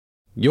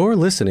You're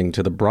listening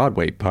to the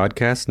Broadway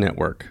Podcast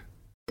Network.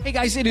 Hey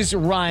guys, it is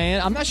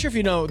Ryan. I'm not sure if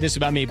you know this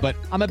about me, but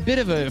I'm a bit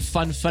of a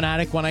fun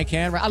fanatic when I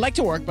can. I like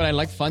to work, but I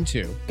like fun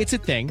too. It's a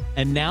thing.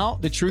 And now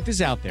the truth is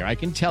out there. I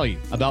can tell you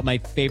about my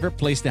favorite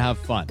place to have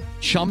fun.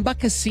 Chumba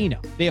Casino.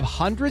 They have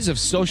hundreds of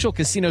social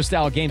casino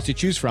style games to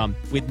choose from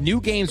with new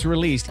games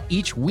released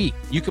each week.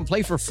 You can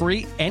play for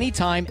free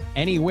anytime,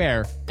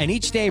 anywhere. And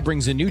each day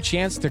brings a new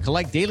chance to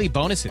collect daily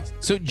bonuses.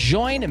 So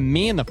join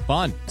me in the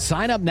fun.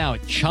 Sign up now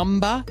at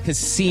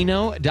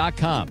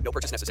ChumbaCasino.com. No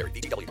purchase necessary.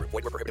 VGW Group.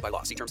 Void where prohibited by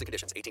law. See terms and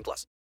conditions.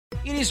 18+.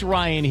 It is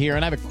Ryan here,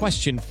 and I have a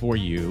question for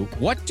you.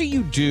 What do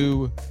you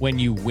do when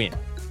you win?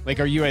 Like,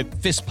 are you a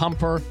fist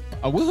pumper,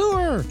 a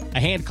woohooer, a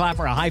hand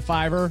clapper, a high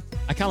fiver?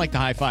 I kind of like the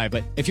high five,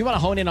 but if you want to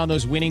hone in on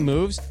those winning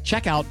moves,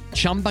 check out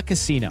Chumba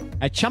Casino.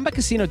 At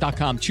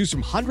ChumbaCasino.com, choose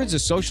from hundreds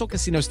of social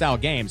casino-style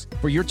games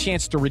for your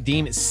chance to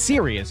redeem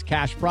serious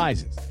cash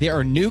prizes. There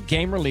are new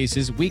game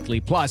releases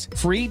weekly, plus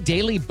free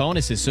daily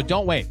bonuses, so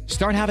don't wait.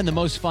 Start having the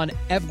most fun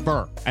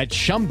ever at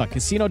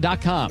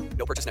ChumbaCasino.com.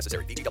 No purchase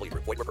necessary. VGW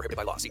Group. Void where prohibited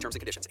by law. See terms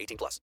and conditions.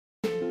 18+.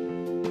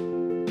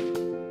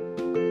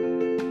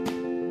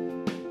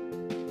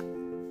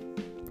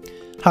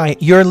 Hi,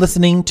 you're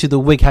listening to the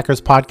Wig Hackers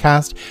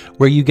podcast,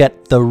 where you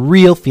get the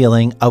real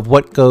feeling of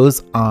what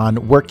goes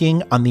on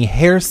working on the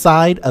hair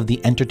side of the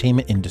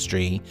entertainment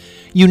industry.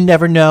 You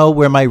never know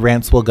where my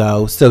rants will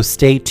go, so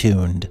stay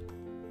tuned.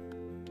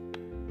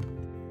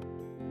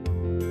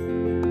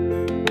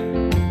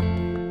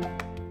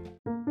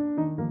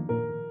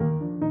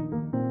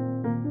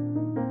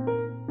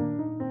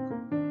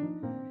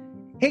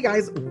 Hey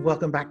guys,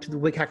 welcome back to the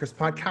Wig Hackers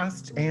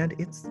podcast, and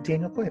it's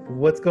Daniel Coyle.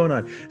 What's going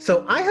on?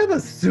 So I have a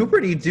super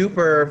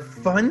duper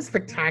fun,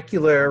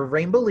 spectacular,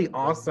 rainbowly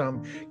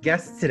awesome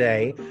guest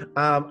today.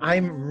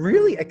 I'm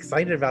really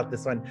excited about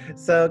this one.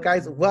 So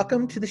guys,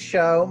 welcome to the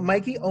show,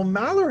 Mikey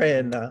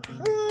O'Malloran.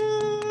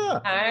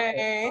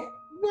 Hi.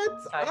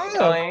 What's How's up? it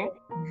going?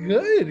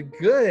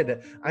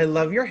 Good. I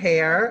love your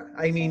hair.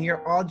 I mean,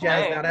 you're all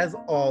jazzed Thanks. out as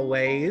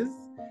always.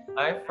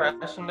 I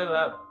freshened it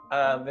up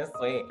this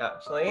week,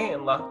 actually, in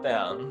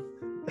lockdown.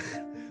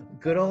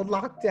 Good old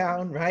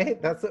lockdown,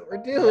 right? That's what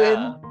we're doing.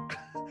 Yeah.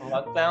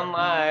 Lockdown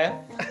life.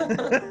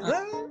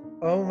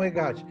 Oh my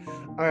gosh.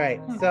 All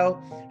right.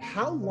 So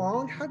how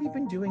long have you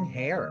been doing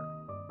hair?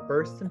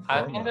 First and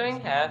foremost. I've been doing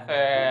hair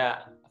for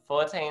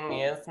 14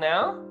 years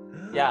now.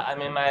 Yeah,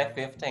 I'm in my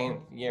 15th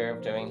year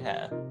of doing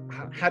hair.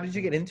 How did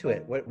you get into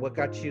it? What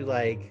got you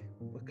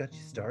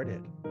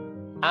started?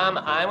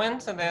 I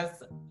went to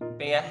this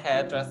be a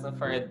hairdresser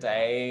for a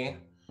day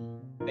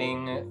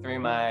thing through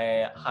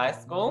my high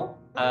school.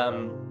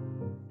 So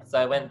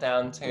I went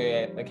down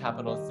to the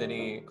capital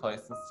city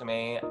closest to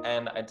me,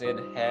 and I did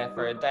hair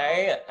for a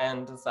day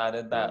and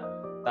decided that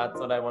that's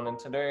what I wanted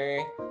to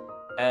do.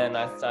 And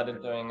I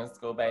started doing a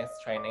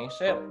school-based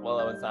traineeship while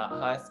I was at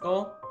high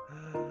school.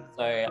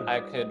 So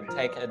I could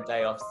take a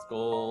day off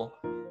school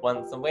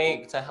once a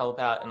week to help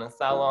out in a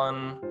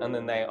salon, and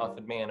then they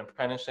offered me an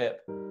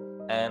apprenticeship,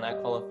 and I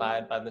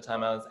qualified by the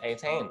time I was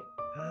 18.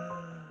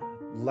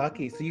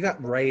 Lucky. So you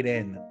got right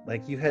in.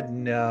 Like you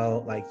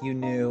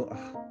knew.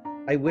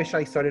 I wish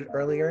I started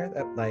earlier.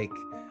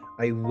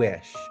 I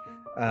wish.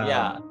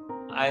 Yeah,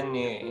 I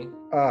knew.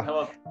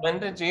 When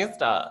did you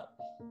start?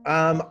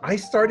 I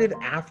started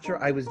after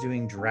I was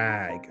doing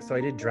drag. So I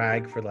did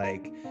drag for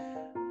like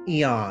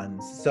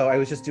eons. So I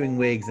was just doing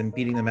wigs and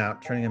beating them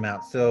out, turning them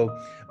out. So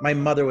my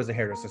mother was a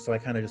hairdresser, so I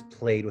kind of just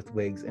played with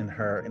wigs in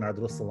our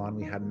little salon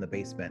we had in the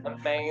basement.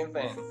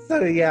 Amazing.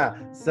 So yeah.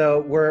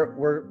 So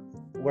we're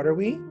what are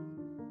we?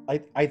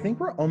 I think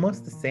we're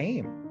almost the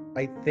same.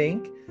 I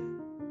think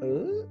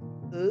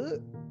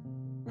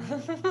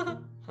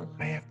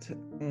I have to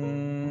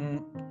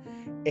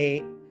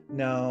 8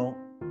 no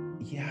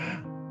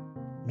yeah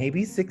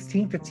maybe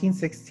 16 15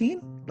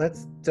 16.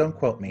 Don't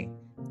quote me.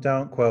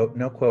 Don't quote.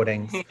 No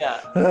quoting.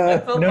 Yeah,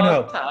 it's a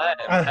long time.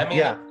 I mean,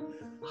 yeah.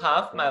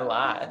 half my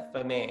life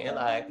for me.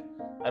 Like,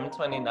 I'm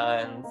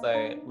 29,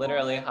 so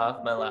literally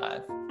half my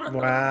life.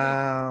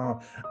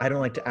 Wow. I don't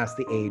like to ask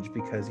the age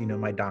because,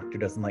 my doctor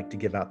doesn't like to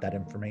give out that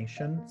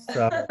information.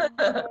 So,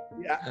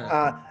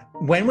 yeah.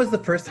 When was the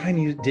first time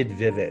you did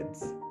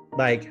Vivids?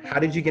 Like, how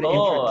did you get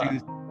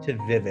introduced to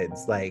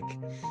Vivids? Like,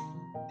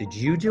 did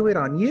you do it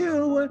on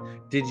you?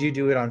 Did you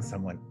do it on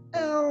someone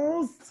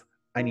else?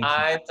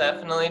 I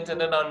definitely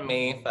did it on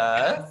me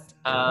first.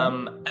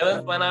 It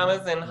was when I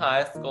was in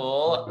high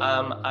school.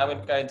 I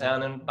would go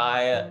down and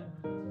buy it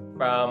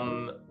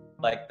from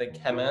like the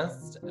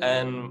chemist,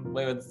 and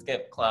we would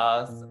skip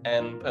class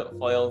and put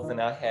foils in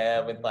our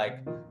hair with like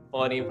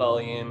 40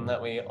 volume that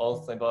we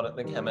also bought at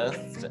the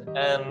chemist,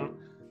 and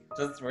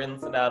just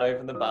rinse it out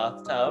over the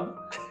bathtub.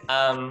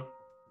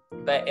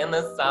 But in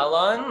the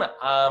salon,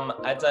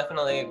 I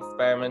definitely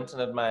experimented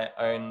with my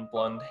own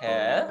blonde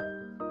hair.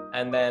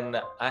 And then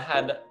I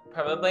had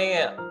probably,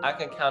 I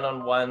could count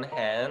on one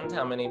hand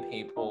how many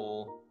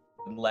people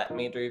let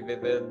me do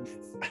Vivids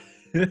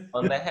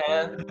on the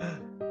hair.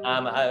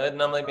 It would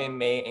normally be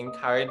me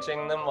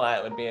encouraging them why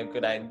it would be a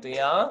good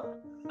idea.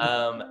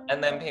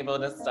 And then people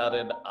just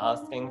started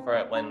asking for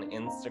it when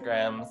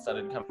Instagram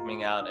started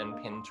coming out and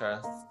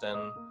Pinterest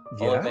and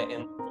all of the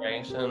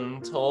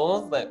inspiration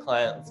tools that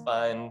clients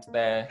find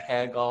their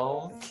hair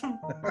goals.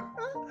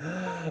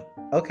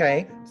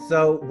 Okay,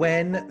 so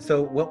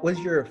what was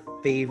your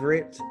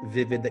favorite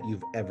Vivid that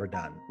you've ever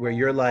done? Where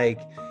you're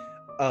like,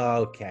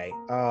 okay,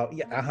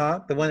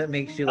 the one that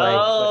makes you like,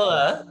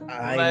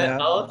 My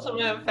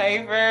ultimate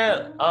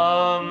favorite.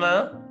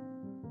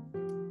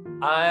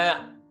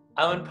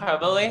 I would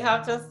probably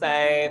have to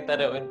say that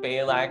it would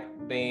be like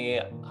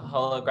the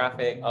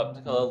holographic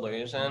optical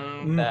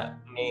illusion that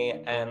me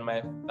and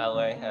my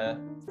fellow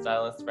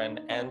hairstylist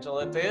friend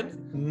Angela did.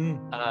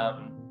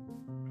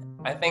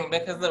 I think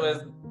because it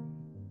was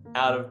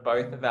out of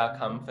both of our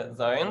comfort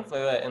zones, we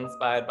were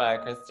inspired by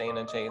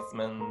Christina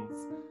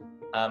Cheeseman's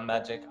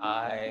Magic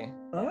Eye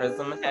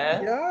prism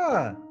hair.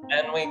 Yeah.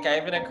 And we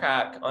gave it a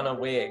crack on a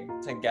wig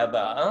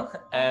together,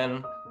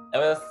 and it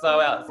was so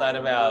outside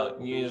of our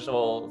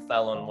usual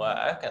salon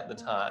work at the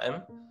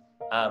time.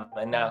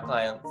 And now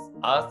clients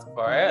ask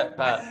for it,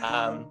 but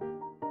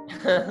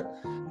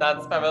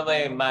that's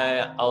probably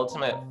my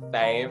ultimate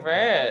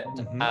favorite.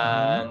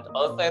 And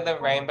also the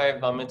rainbow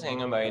vomiting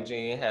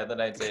emoji hair that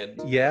I did.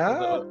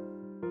 Yeah.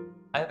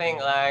 I think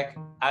like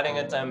adding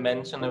a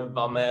dimension of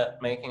vomit,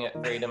 making it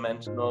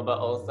 3-dimensional, but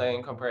also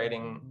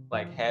incorporating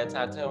like hair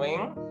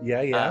tattooing.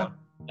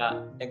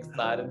 That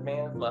excited me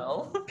as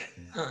well.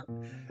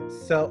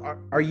 So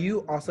are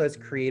you also as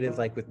creative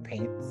like with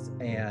paints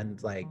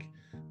and like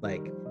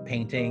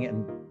painting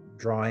and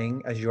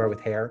drawing as you are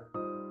with hair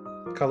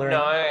coloring?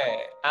 No.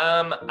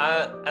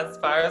 As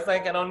far as I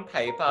get on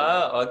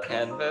paper or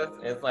canvas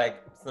is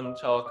like some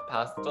chalk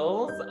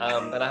pastels,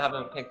 but I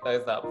haven't picked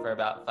those up for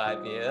about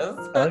 5 years.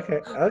 Okay.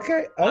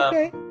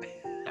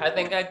 I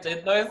think I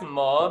did those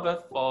more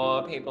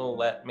before people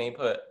let me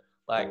put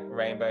like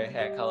rainbow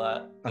hair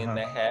color in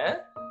their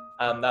hair.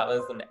 That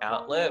was an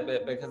outlet,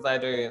 but because I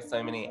do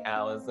so many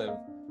hours of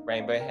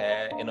rainbow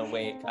hair in a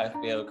week, I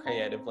feel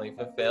creatively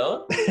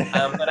fulfilled.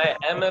 But I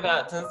am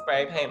about to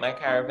spray paint my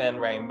caravan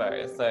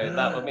rainbow, so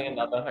that will be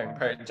another home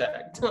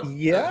project.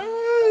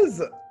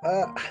 Yes.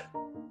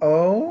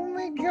 Oh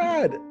my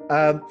God.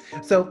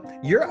 So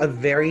you're a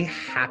very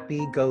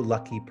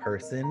happy-go-lucky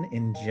person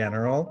in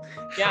general.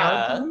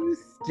 Yeah. How do you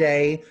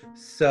stay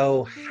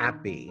so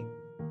happy?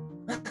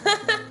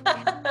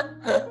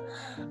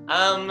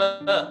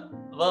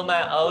 Well,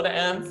 my old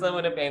answer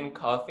would have been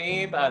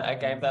coffee, but I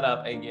gave that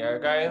up a year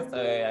ago, so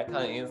I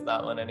can't use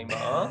that one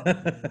anymore.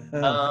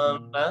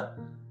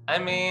 I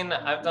mean,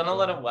 I've done a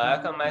lot of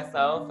work on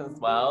myself as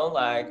well.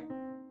 Like,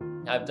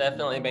 I've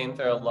definitely been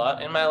through a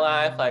lot in my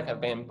life. Like,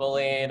 I've been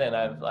bullied and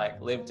I've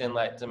like lived in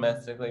like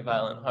domestically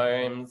violent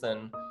homes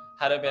and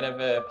had a bit of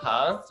a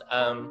past.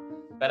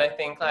 But I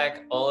think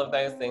like all of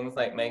those things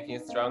like make you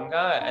stronger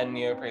and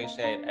you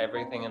appreciate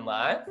everything in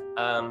life.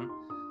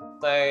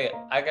 So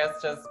I guess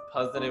just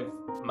positive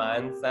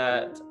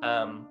mindset,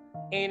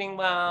 eating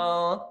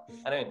well,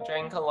 I don't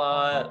drink a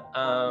lot.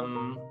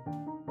 I'm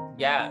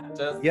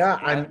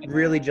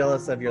really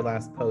jealous of your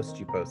last post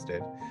you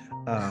posted.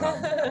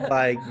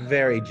 Like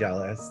very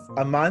jealous.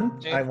 A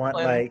month? I want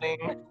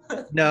cleansing.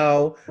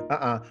 No,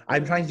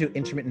 I'm trying to do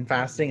intermittent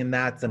fasting and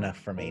that's enough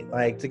for me.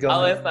 Like to go.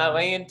 Oh, is that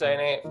why you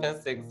donate for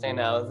 16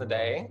 hours a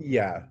day?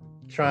 Yeah.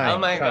 Trying. Oh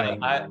my God.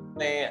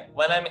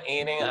 When I'm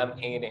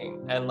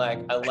eating. And like,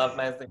 I love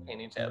my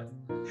zucchini chips.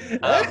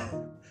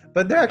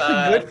 But they're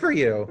actually good for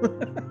you.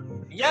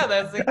 Yeah,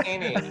 they're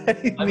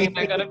zucchini. I mean,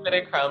 I got a bit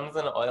of crumbs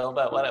and oil,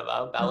 but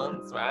whatever,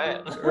 balance,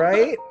 right?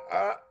 Right?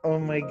 Oh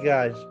my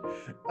gosh.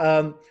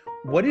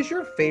 What is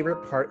your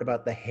favorite part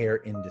about the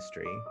hair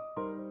industry?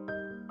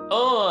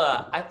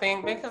 Oh, I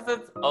think because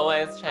it's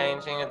always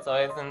changing, it's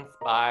always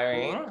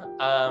inspiring.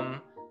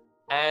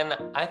 And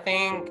I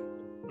think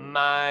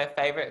my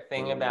favorite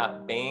thing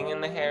about being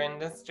in the hair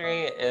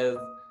industry is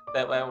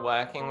that we're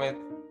working with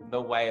the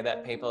way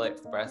that people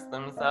express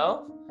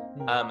themselves,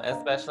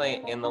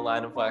 especially in the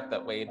line of work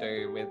that we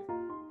do with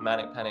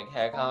Manic Panic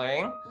hair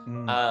coloring.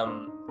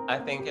 I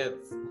think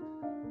it's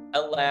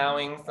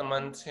allowing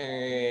someone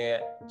to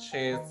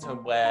choose to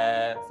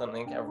wear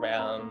something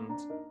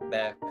around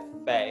their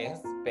face,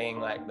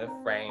 being like the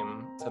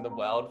frame to the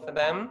world for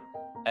them,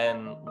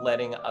 and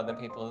letting other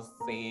people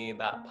see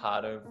that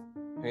part of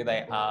who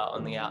they are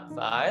on the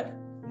outside.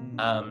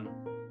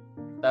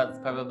 That's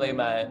probably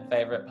my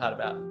favorite part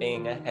about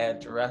being a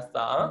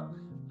hairdresser.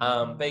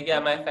 But yeah,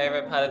 my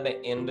favorite part of the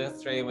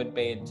industry would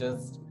be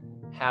just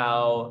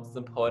how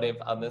supportive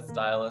other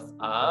stylists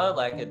are.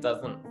 Like, it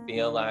doesn't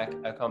feel like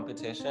a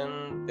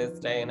competition this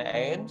day and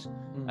age.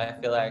 I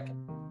feel like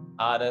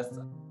artists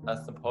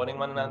are supporting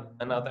one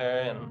another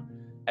and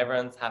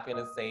everyone's happy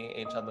to see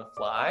each other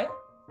fly.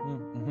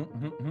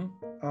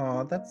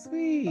 Oh, that's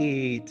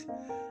sweet.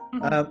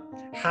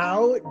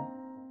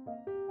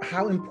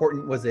 How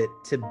important was it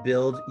to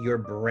build your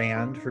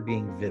brand for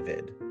being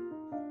Vivid?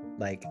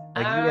 Like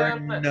you are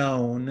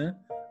known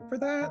for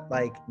that?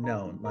 Like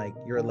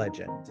you're a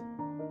legend.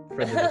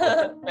 For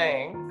the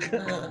Thanks.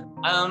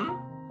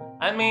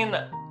 I mean,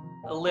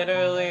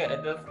 Literally,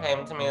 it just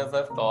came to me as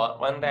a thought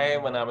one day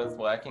when I was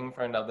working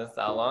for another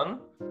salon.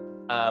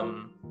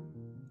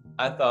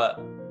 I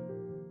thought,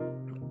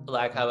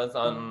 like, I was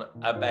on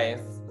a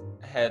base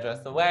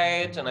hairdresser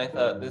wage, and I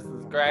thought, this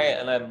is great,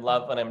 and I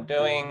love what I'm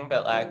doing,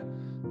 but, like,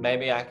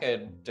 maybe I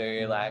could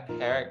do, like,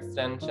 hair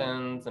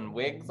extensions and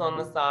wigs on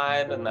the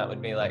side, and that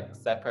would be, like,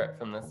 separate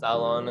from the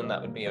salon, and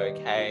that would be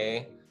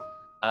okay.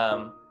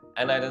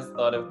 And I just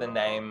thought of the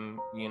name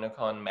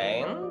Unicorn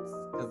Manes,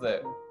 because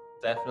it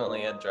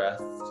definitely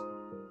addressed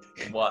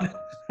what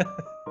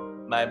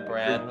my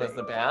brand was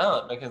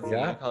about, because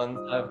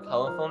unicorns have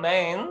colorful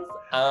manes.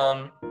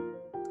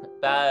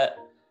 But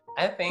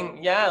I think,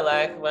 yeah,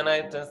 like when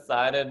I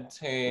decided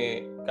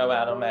to go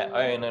out on my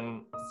own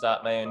and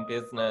start my own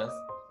business,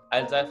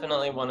 I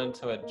definitely wanted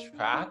to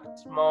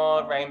attract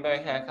more rainbow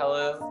hair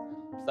colors.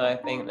 So I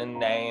think the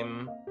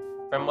name,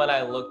 from what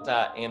I looked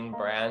at in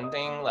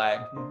branding,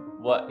 like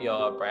what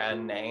your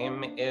brand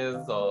name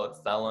is or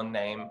salon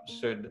name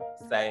should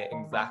say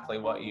exactly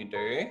what you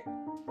do.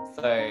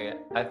 So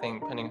I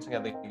think putting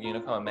together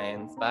Unicorn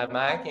Manes by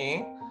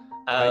Maggie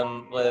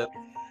was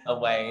a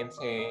way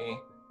to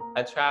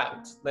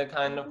attract the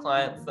kind of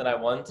clients that I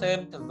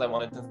wanted, because I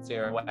wanted to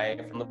steer away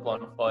from the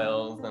blonde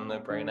foils and the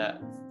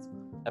brunettes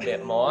a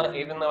bit more.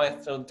 Even though I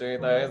still do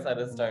those, I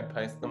just don't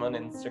post them on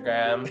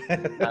Instagram.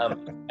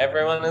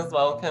 Everyone is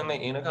welcome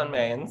at Unicorn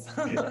Manes.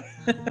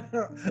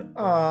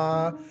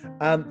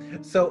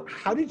 Aww. So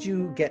how did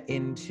you get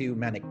into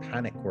Manic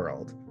Panic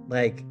world?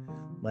 Like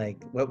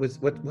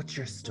what's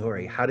your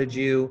story? How did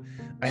you,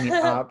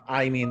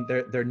 I mean,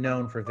 they're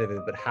known for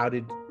Vivid, but how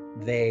did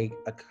they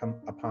come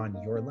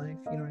upon your life?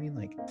 You know what I mean?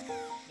 Like,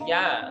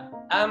 yeah.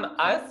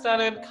 I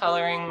started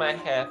coloring my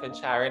hair for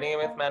charity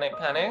with Manic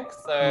Panic.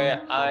 So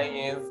I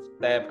used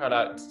their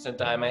product to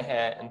dye my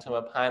hair into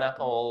a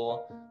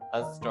pineapple,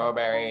 a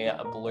strawberry,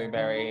 a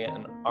blueberry,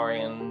 an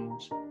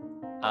orange,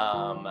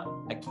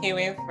 a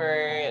kiwi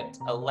fruit,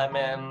 a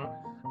lemon,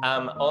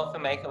 all for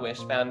Make-A-Wish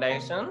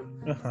Foundation.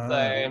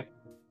 So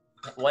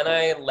when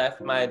I left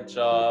my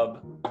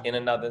job in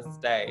another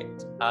state,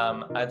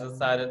 I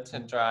decided to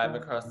drive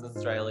across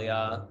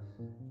Australia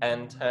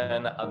and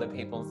turn other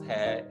people's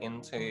hair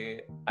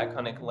into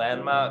iconic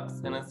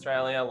landmarks in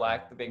Australia,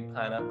 like the big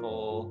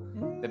pineapple,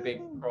 the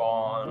big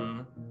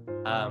prawn,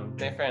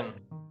 different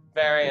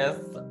various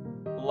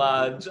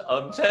large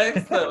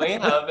objects that we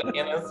have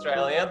in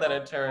Australia that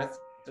are tourist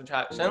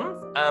attractions.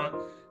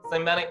 So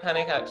Manic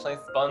Panic actually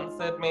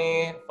sponsored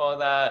me for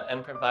that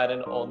and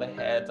provided all the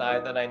hair dye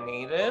that I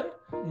needed.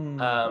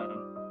 And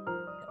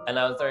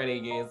I was already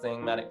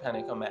using Manic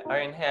Panic on my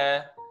own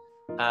hair.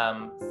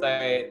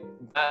 So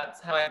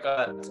that's how I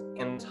got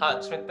in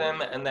touch with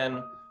them. And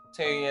then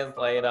 2 years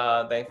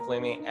later, they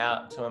flew me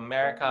out to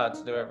America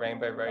to do a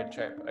rainbow road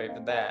trip over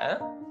there.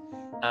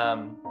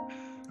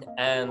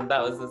 And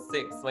that was a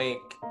 6-week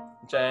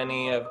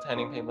journey of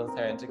turning people's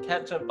hair into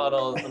ketchup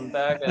bottles and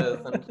burgers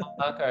and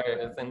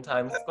tacos in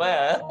Times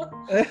Square.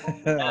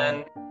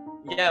 And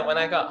yeah, when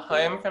I got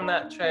home from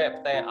that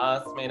trip, they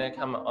asked me to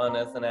come on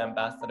as an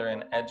ambassador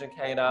and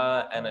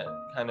educator, and it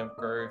kind of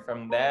grew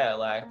from there.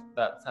 Like,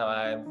 that's how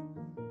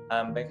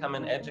I've become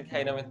an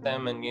educator with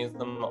them and use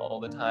them all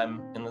the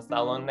time in the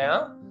salon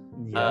now.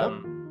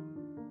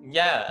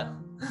 Yeah.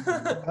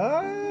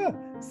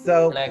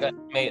 So and I got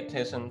to meet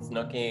Tish and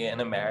Snooki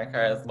in America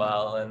as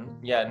well, and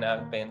yeah, now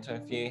I've been to a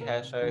few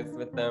hair shows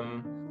with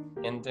them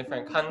in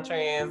different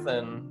countries,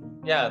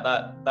 and yeah,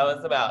 that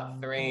was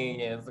about 3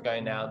 years ago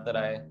now that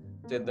I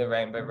did the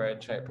Rainbow Road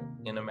trip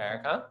in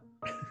America.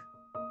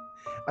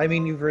 I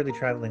mean, you've really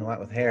traveling a lot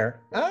with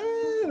hair.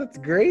 That's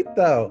great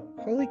though.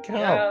 Holy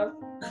cow.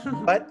 Yeah.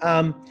 But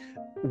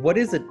what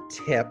is a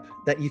tip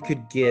that you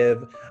could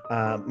give?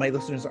 My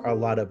listeners are a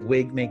lot of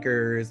wig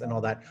makers and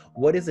all that.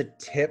 What is a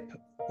tip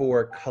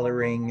for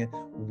coloring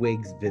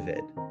wigs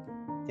vivid? Do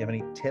you have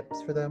any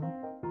tips for them?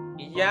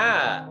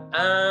 Yeah,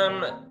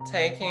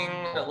 taking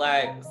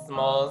like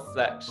small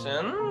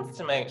sections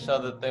to make sure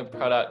that the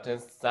product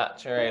is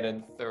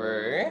saturated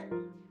through,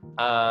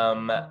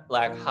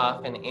 like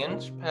 1/2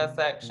 inch per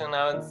section,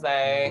 I would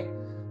say.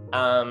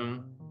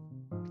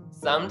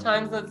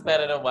 Sometimes it's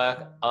better to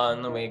work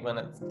on the wig when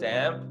it's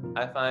damp.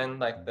 I find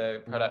like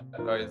the product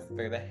goes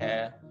through the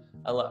hair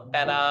a lot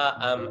better.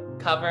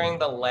 Covering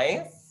the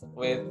lace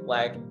with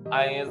like,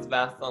 I use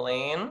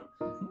Vaseline,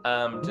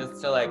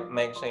 just to like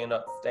make sure you're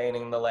not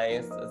staining the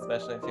lace,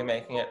 especially if you're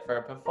making it for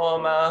a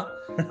performer.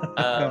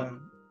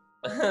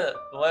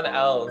 What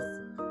else?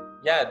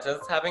 Yeah,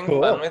 just having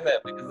fun with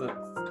it, because it's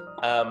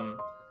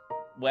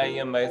where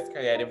your most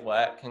creative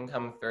work can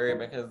come through,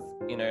 because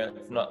you know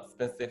it's not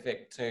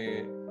specific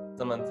to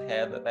someone's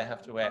hair that they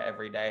have to wear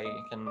every day.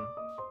 You can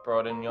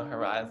broaden your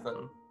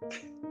horizon.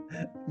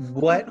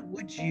 What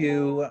would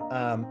you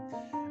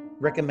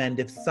recommend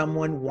if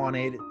someone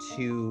wanted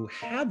to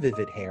have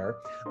vivid hair?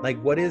 Like,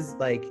 what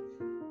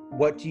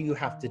do you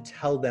have to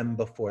tell them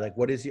before? Like,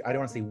 what is your, I don't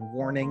want to say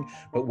warning,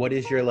 but what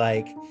is your,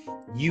 like,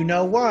 you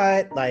know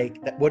what? Like,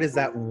 what is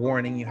that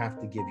warning you have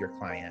to give your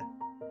client?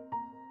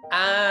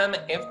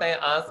 If they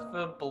ask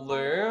for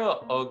blue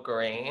or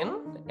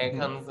green, it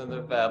comes with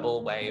a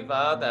verbal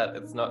waiver that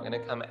it's not going to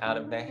come out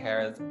of their hair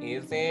as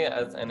easy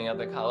as any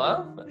other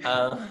color.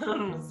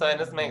 So I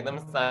just make them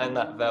sign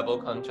that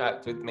verbal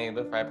contract with me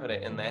before I put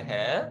it in their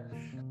hair.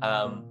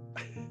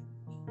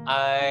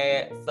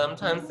 I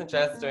sometimes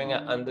suggest doing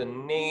it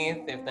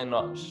underneath if they're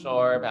not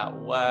sure about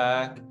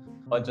work,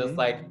 or just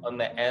like on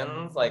the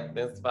ends, like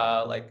this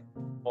far, like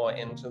 4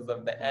 inches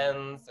of the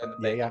ends, so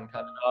that they can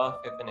cut it off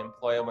if an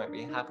employer won't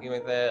be happy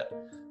with it.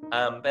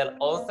 But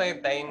also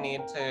they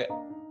need to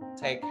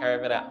take care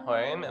of it at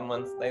home, and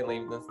once they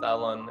leave the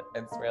salon,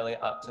 it's really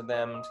up to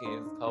them to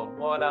use cold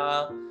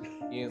water,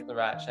 use the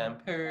right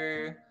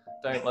shampoo,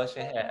 don't wash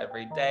your hair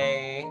every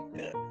day,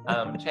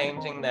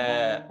 changing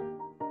their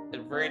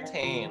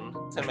routine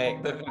to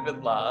make the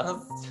Vivid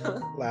last.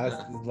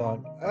 Last as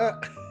long.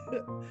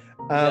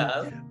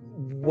 Yes.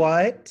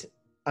 What?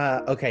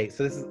 Okay,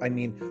 so this is, I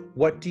mean,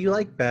 what do you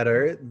like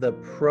better, the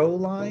Pro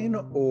line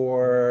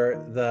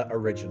or the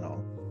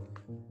original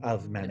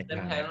of Manic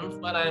Panic? Depends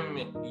what I'm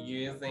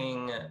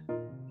using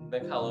the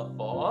color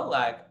for,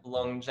 like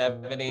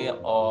longevity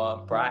or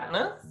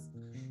brightness.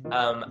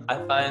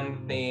 I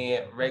find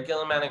the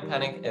regular Manic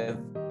Panic is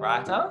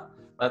brighter.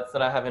 That's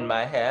what I have in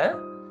my hair.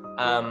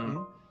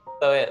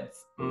 So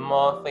it's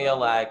more for your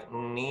like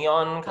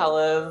neon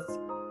colors,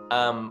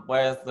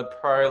 whereas the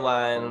Pro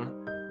line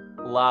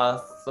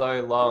lasts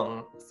so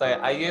long. So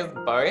I use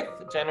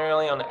both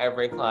generally on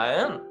every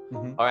client,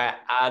 or I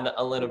add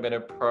a little bit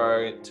of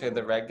Pro to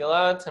the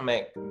regular to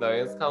make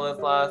those colors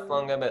last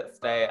longer but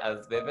stay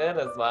as vivid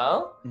as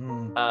well.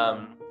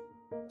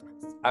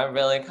 I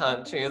really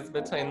can't choose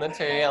between the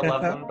two. I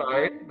love them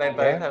both. They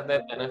both have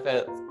their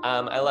benefits.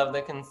 I love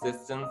the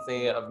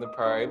consistency of the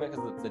Pro because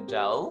it's a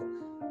gel.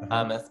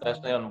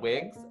 Especially on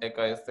wigs, it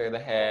goes through the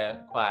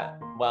hair quite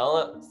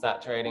well,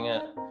 saturating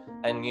it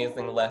and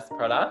using less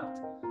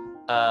product.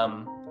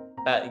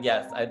 But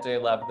yes, I do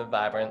love the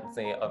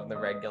vibrancy of the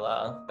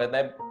regular, but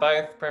they're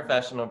both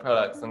professional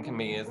products and can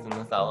be used in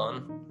the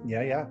salon.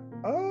 Yeah.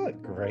 Oh,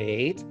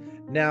 great.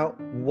 Now,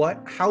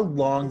 how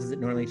long does it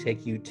normally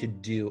take you to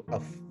do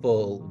a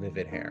full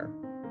Vivid hair?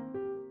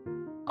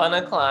 On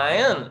a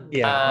client?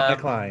 Yeah, on a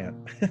client.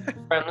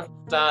 From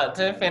start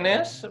to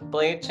finish,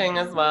 bleaching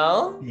as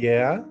well.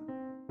 Yeah.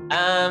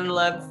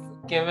 Let's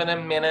give it a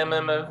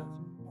minimum of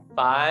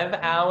 5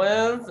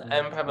 hours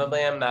and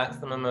probably a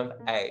maximum of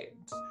 8.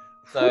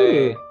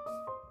 So,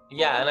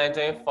 yeah, and I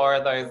do 4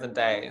 of those a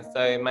day.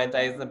 So my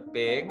days are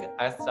big.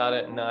 I start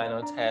at 9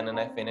 or 10 and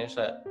I finish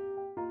at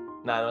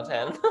 9 or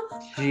 10.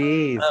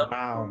 Jeez,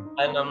 wow.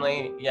 I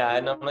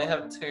normally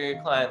have 2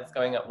 clients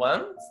going at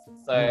once.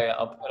 So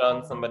I'll put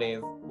on somebody's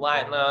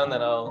lightener, and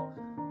then I'll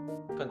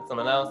put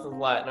someone else's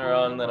lightener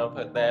on, then I'll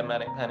put their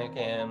Manic Panic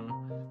in,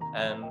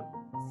 and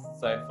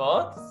so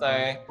forth.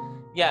 So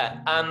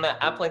yeah,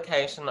 the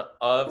application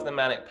of the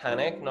Manic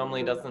Panic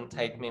normally doesn't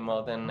take me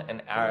more than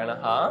an hour and a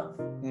half.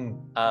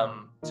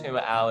 2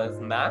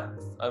 hours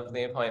max of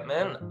the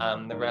appointment.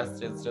 The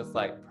rest is just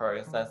like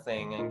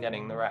processing and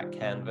getting the right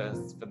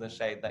canvas for the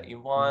shade that you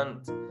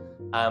want.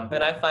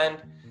 But I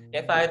find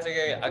if I do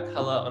a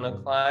color on a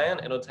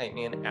client, it'll take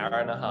me an hour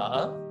and a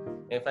half.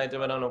 If I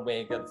do it on a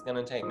wig, it's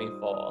gonna take me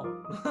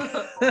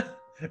 4.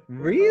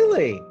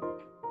 Really?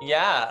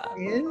 Yeah.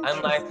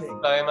 I'm like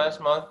so much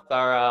more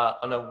thorough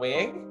on a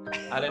wig.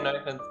 I don't know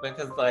if it's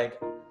because like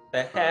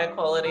the hair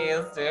quality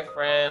is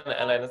different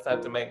and I just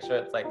have to make sure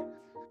it's like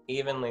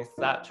evenly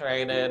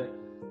saturated.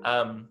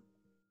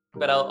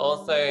 But I'll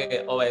also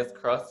always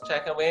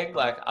cross-check a wig,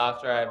 like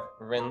after I've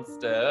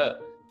rinsed it.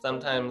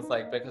 Sometimes,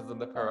 like because of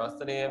the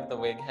porosity of the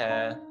wig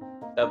hair,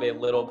 there'll be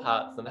little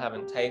parts that I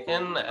haven't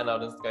taken, and I'll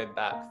just go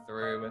back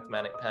through with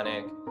Manic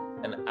Panic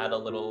and add a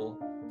little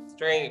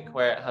streak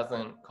where it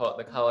hasn't caught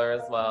the color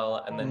as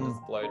well, and then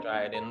just blow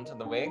dry it into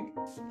the wig.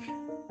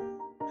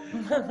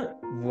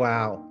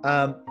 Wow.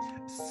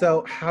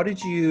 So how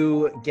did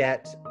you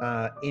get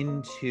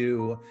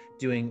into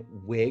doing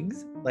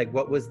wigs? Like,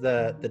 what was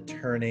the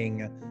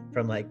turning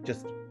from like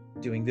just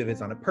doing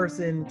Vivids on a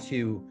person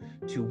to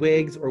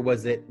wigs, or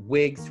was it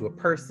wigs to a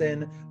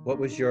person? What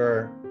was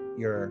your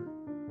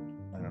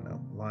I don't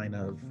know, line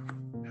of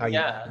how you?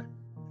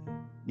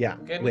 Yeah.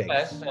 Good wigs.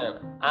 question.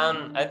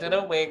 I did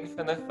a wig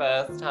for the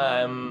first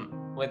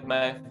time with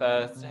my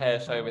first hair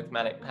show with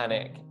Manic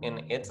Panic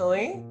in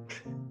Italy.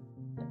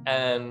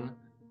 And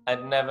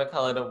I'd never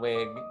colored a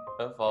wig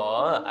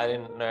before. I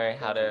didn't know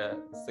how to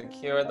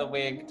secure the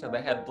wig to the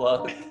head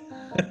block.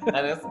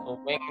 I just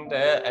winged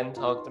it and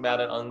talked about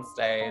it on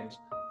stage.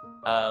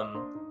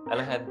 And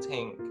I had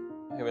Tink,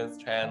 who was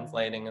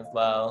translating as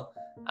well.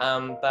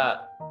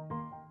 But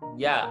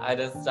yeah, I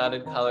just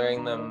started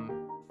coloring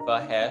them for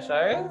hair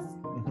shows.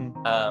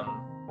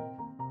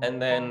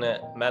 And then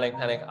Manic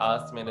Panic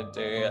asked me to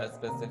do a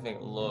specific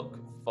look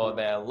for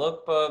their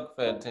lookbook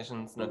for Tish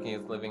and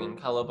Snooki's Living in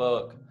Color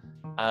book.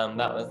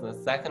 That was the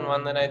second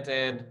one that I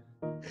did.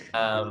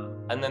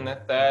 And then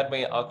the third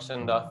we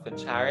auctioned off for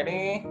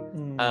charity.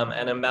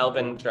 And a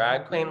Melbourne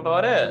drag queen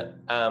bought it.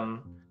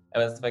 It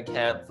was for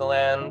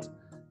Cancerland.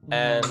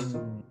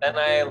 And then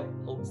I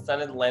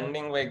started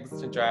lending wigs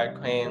to drag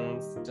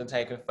queens to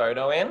take a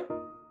photo in.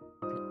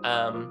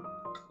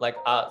 Like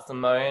Art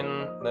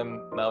Simone, the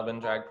Melbourne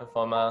drag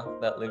performer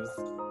that lives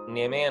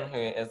near me and who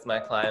is my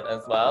client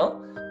as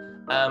well.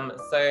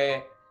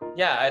 So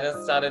yeah, I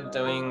just started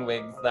doing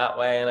wigs that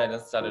way, and I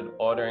just started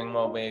ordering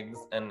more wigs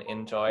and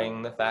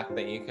enjoying the fact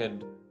that you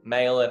could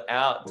mail it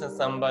out to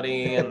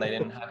somebody and they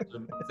didn't have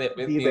to sit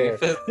with you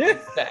for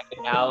 6 to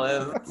 8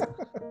 hours.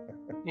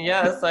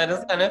 Yeah, so I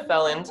just kind of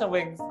fell into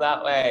wigs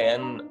that way,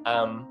 and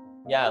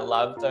yeah, I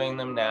love doing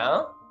them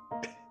now.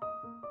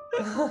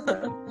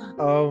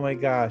 Oh my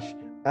gosh.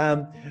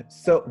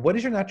 So what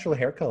is your natural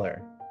hair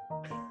color?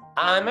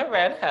 I'm a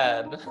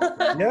redhead.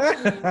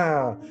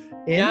 Yeah.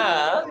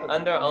 Yeah,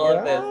 under all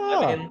of this.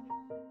 I mean,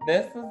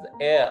 this is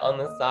it on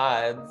the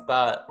sides,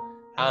 but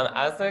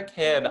as a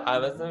kid, I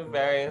was a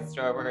very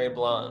strawberry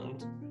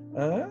blonde.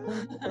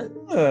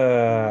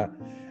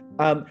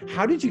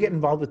 How did you get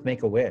involved with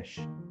Make-A-Wish?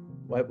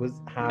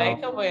 How?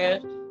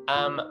 Make-A-Wish,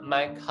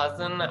 my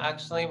cousin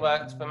actually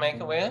worked for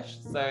Make-A-Wish,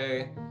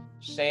 so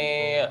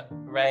she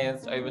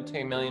raised over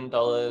 $2 million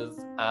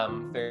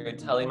through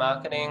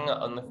telemarketing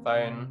on the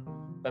phone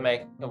for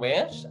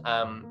Make-A-Wish.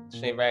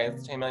 She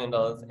raised $2 million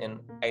in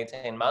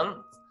 18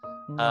 months.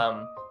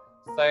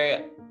 So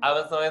I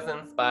was always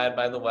inspired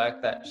by the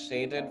work that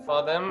she did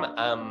for them.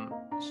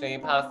 She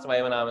passed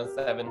away when I was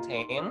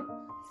 17.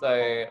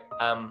 So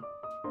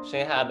she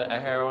had a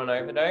heroin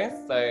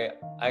overdose. So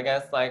I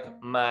guess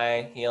like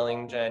my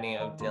healing journey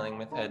of dealing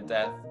with her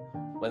death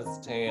was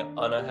to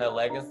honor her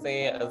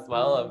legacy as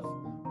well of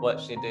what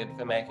she did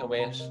for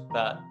Make-A-Wish,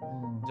 but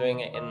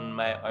doing it in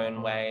my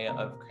own way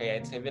of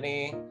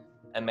creativity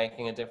and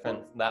making a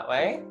difference that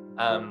way.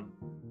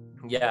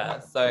 Yeah,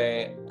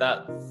 so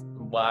that's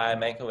why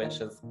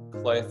Make-A-Wish is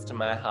close to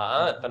my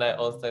heart, but I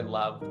also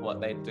love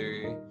what they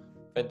do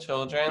for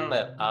children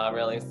that are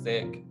really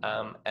sick,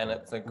 and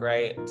it's a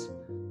great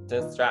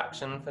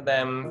distraction for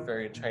them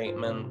through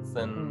treatments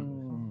and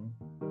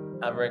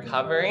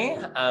recovery,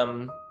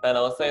 but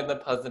also the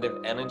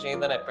positive energy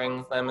that it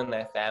brings them and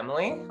their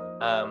family,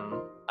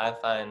 I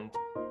find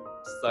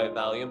so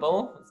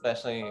valuable,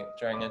 especially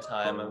during a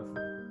time of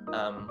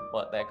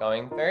what they're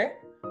going through.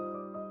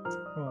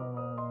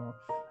 Oh,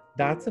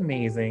 that's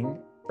amazing.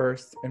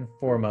 First and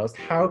foremost,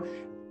 how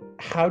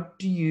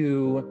do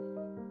you,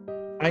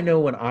 I know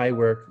when I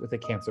work with a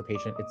cancer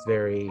patient, it's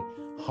very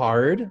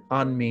hard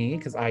on me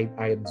because I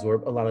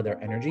absorb a lot of their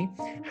energy.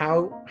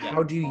 How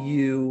do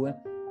you,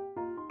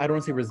 I don't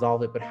want to say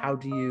resolve it, but how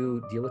do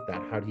you deal with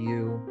that? How do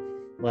you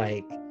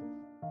like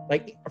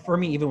for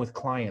me, even with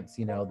clients,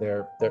 you know,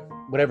 they're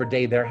whatever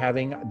day they're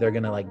having, they're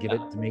gonna like give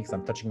it to me because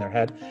I'm touching their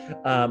head.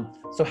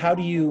 So how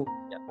do you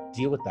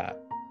deal with that?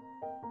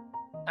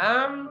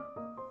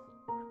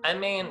 I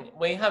mean,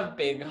 we have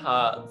big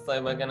hearts,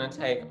 so we're gonna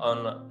take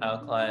on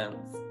our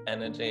clients'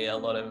 energy a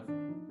lot of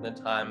the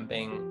time,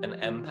 being an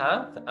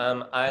empath.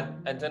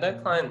 I did a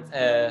client's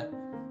hair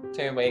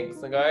 2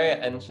 weeks ago,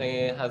 and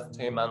she has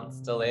 2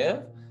 months to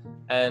live,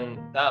 and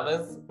that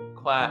was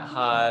quite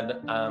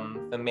hard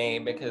for me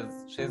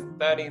because she's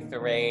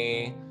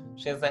 33,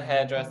 she's a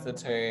hairdresser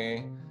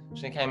too.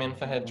 She came in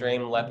for her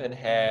dream leopard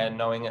hair,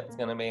 knowing it's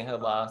gonna be her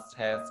last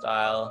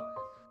hairstyle,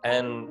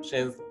 and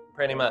she's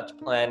pretty much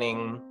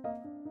planning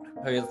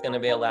who's going to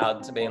be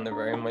allowed to be in the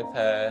room with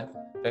her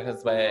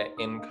because we're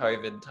in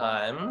COVID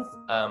times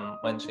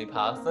when she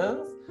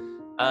passes.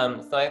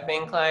 So I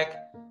think like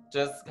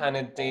just kind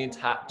of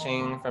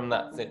detaching from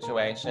that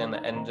situation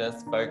and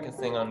just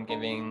focusing on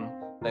giving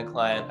the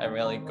client a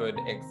really good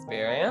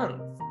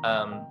experience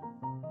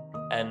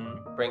and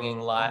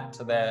bringing light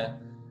to their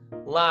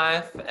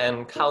life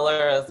and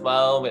color as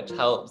well, which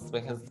helps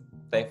because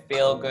they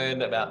feel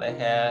good about their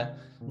hair,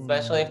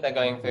 especially if they're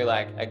going through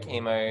like a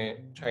chemo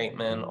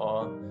treatment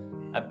or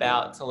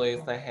about to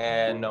lose their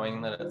hair,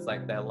 knowing that it's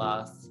like their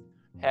last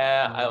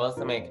hair. I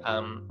also make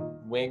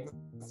wigs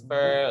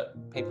for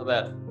people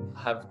that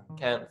have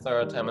cancer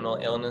or terminal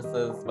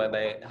illnesses where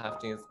they have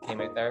to use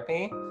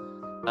chemotherapy.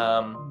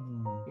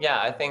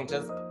 Yeah, I think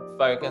just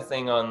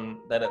focusing on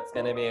that it's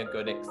going to be a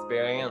good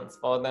experience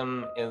for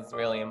them is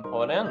really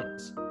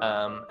important,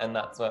 and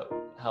that's what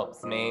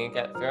helps me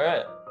get through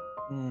it.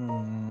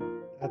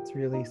 That's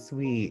really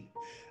sweet.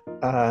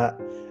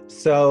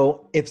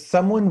 So if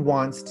someone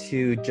wants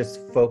to just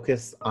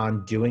focus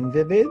on doing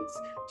Vivids,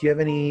 do you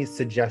have any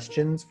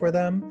suggestions for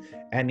them?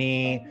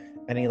 Any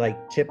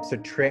like tips or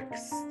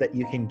tricks that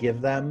you can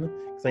give them?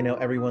 Because I know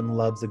everyone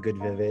loves a good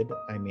Vivid.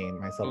 I mean,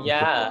 myself.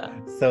 Yeah.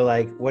 So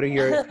like, what are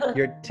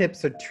your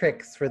tips or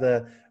tricks for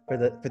the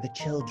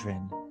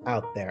children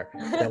out there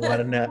that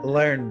want to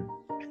learn?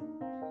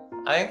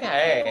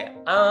 Okay.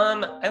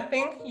 I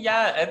think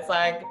it's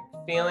like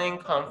feeling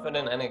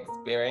confident and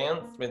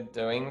experienced with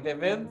doing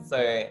Vivid. So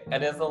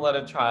it is a lot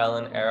of trial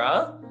and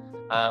error.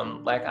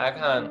 Like I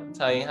can't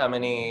tell you how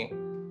many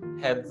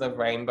heads of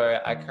rainbow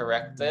I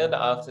corrected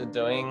after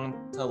doing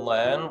to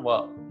learn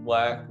what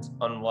worked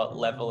on what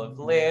level of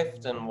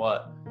lift and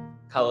what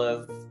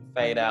colors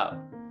fade out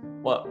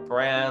what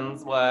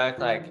brands work,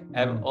 like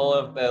all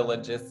of the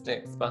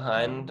logistics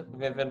behind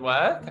vivid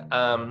work.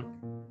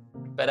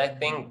 But I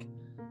think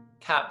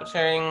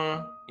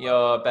capturing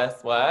your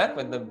best work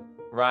with the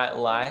right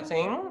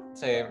lighting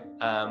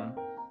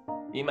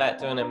you might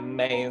do an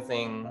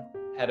amazing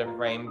head of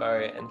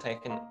rainbow and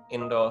take an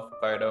indoor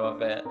photo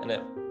of it, and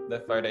the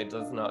photo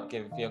does not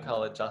give your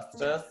color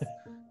justice.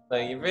 So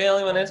you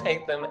really want to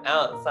take them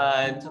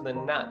outside to the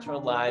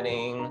natural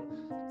lighting,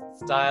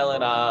 style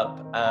it up,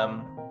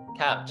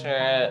 capture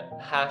it,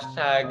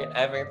 hashtag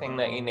everything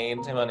that you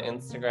need to on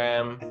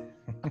Instagram.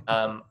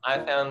 I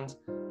found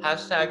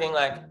hashtagging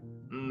like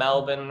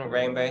Melbourne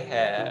rainbow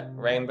hair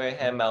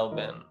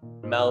Melbourne,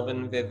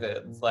 Melbourne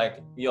vivids,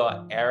 like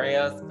your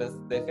area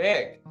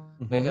specific,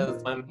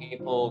 because when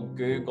people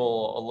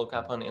Google or look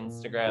up on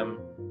Instagram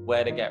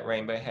where to get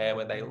rainbow hair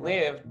where they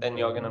live, then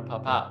you're going to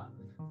pop up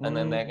and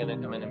then they're going to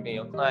come in and be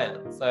your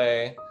client.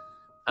 So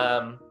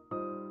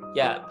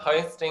yeah,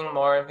 posting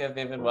more of your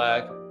vivid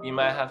work. You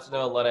might have to do a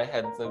lot of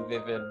heads of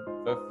vivid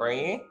for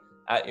free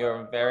at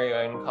your very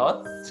own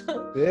cost.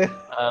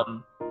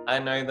 I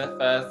know the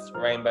first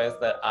rainbows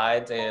that I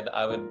did,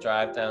 I would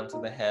drive down to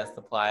the hair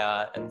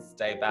supplier and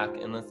stay back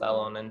in the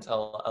salon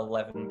until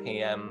 11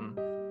 p.m.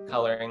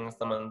 coloring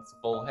someone's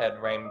full head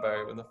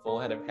rainbow with a full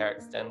head of hair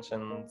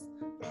extensions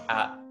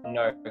at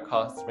no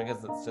cost,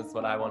 because it's just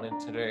what I wanted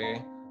to do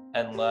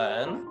and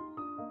learn.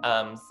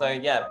 So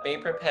yeah, be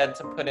prepared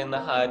to put in the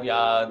hard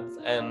yards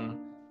and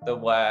the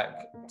work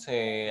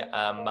to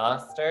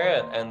master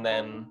it, and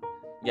then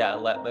yeah,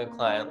 let the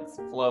clients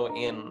flow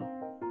in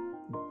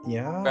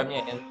from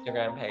your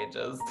Instagram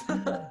pages.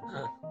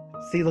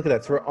 See, look at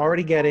that. So we're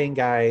already getting,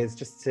 guys,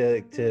 just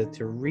to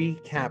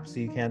recap so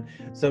you can,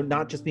 so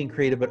not just being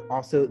creative, but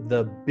also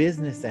the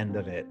business end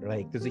of it.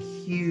 Like there's a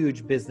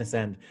huge business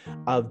end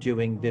of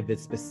doing Vivid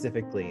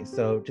specifically.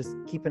 So just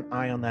keep an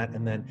eye on that.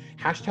 And then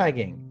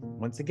hashtagging.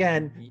 Once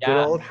again, good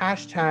old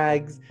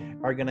hashtags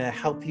are going to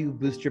help you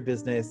boost your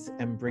business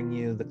and bring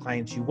you the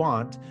clients you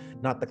want,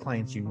 not the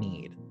clients you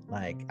need.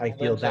 Like, I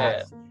feel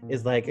that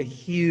is like a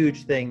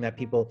huge thing that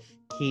people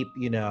keep,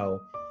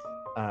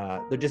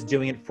 they're just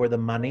doing it for the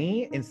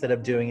money instead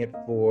of doing it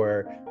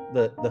for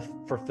the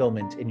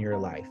fulfillment in your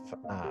life.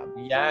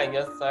 Yeah,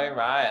 you're so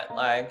right.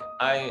 Like,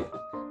 I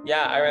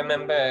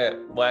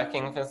remember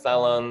working for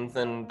salons,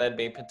 and there'd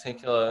be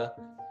particular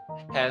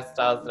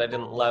hairstyles that I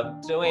didn't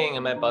love doing,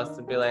 and my boss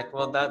would be like,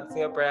 well, that's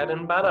your bread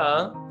and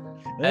butter.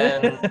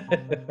 And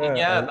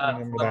yeah, that's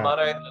the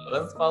motto that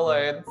was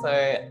followed.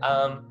 So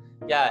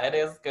yeah, it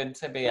is good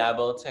to be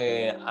able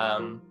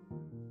to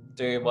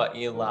do what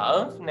you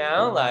love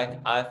now. Like,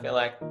 I feel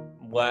like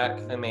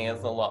work for me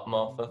is a lot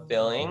more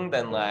fulfilling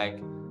than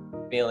like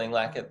feeling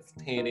like it's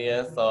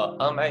tedious or,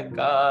 oh my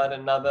god,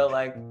 another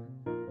like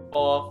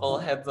 4 full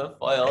heads of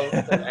foils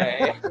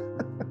today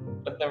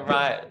with the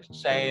right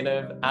shade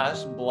of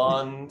ash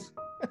blonde.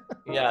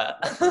 Yeah.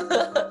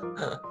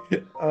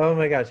 Oh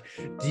my gosh.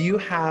 Do you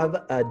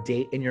have a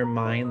date in your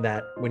mind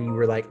that when you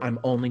were like, I'm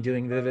only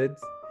doing Vivids?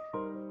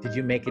 Did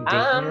you make a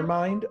date in your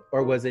mind,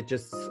 or was it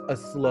just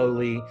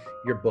slowly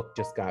your book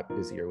just got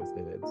busier with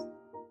Vivids?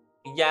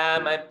 Yeah,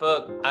 my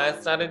book, I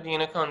started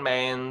Unicorn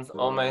Mains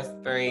almost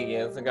 3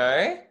 years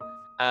ago.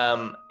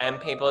 And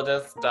people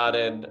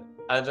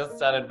I just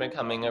started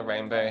becoming a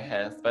rainbow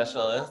hair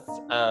specialist.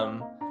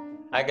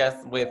 I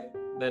guess with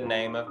the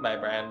name of my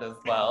brand as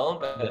well.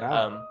 But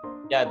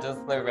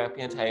just the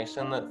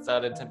reputation that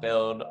started to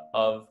build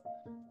of,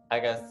 I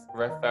guess,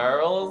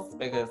 referrals,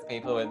 because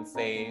people would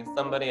see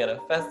somebody at a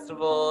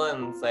festival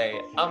and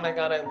say, oh my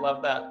god, I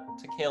love that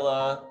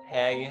tequila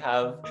hair you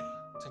have,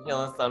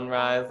 Tequila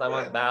Sunrise, I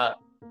want that.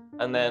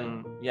 And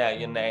then, yeah,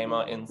 your name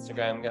or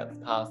Instagram gets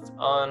passed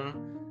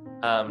on.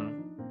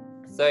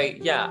 So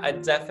yeah, I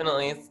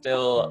definitely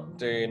still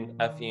do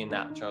a few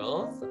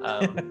naturals.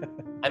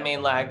 I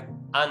mean, like,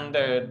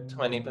 under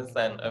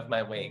 20% of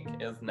my week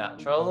is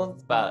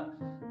naturals, but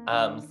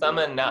some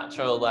are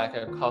natural, like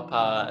a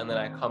copper, and then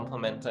I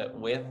complement it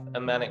with a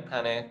Manic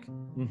Panic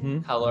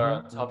color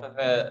on top of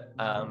it,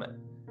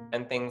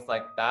 and things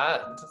like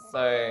that.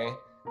 So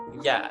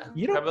yeah,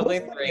 you don't probably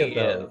post 3 any of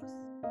years. those.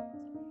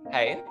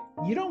 Hey?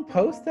 You don't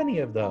post any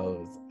of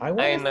those. I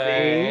want to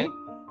see.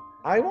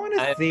 I want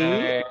to see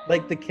know.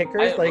 Like the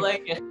kickers.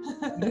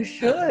 You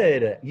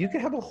should. You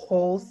could have a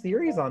whole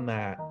series on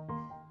that.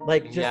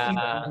 Like just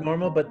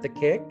normal, but the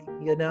kick.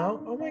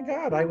 Oh my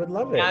god, I would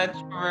love it. Yeah,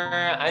 true.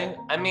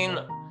 I mean,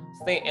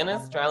 see, in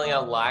Australia,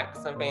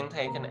 likes have been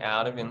taken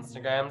out of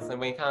Instagram, so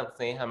we can't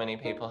see how many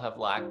people have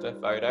liked a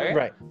photo.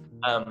 Right.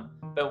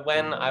 But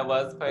when I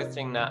was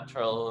posting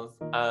naturals,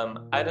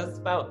 I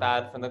just felt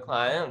bad for the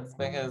clients,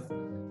 because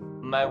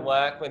my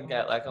work would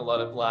get like a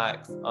lot of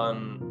likes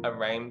on a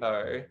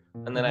rainbow,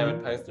 and then I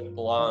would post a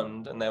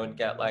blonde and they would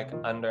get like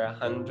under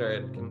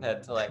 100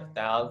 compared to like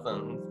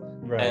thousands.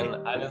 Right.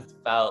 And I just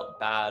felt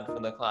bad for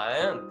the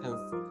client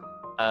because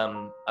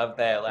of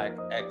their like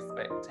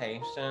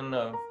expectation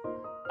of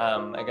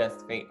I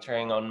guess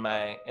featuring on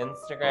my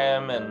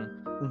Instagram,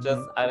 and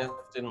I just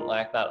didn't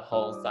like that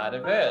whole side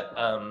of it.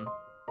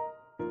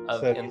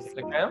 of So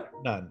Instagram.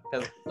 None.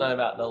 Because it's not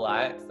about the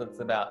likes, it's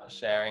about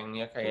sharing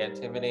your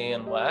creativity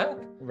and work.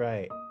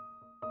 Right.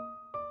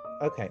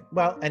 Okay.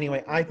 Well,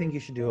 anyway, I think you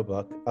should do a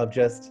book of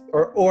just,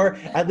 or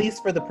at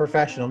least for the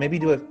professional, maybe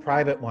do a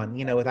private one,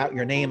 you know, without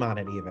your name on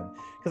it even.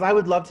 Because I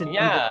would love to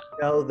Yeah.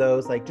 know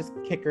those, like, just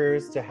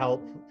kickers to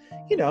help,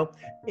 you know,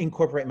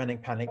 incorporate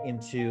Manic Panic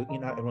into, you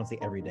know, I won't say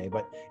every day,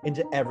 but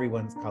into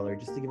everyone's color,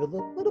 just to give it a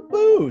little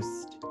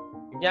boost.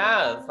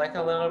 Yeah, it's like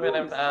a little bit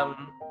of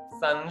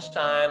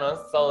sunshine or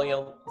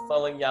solar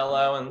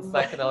yellow and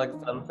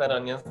psychedelic sunset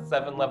on your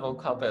 7-level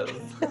coppers.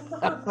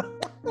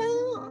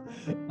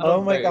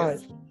 Oh my gosh.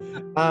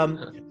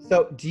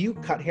 So do you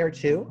cut hair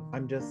too?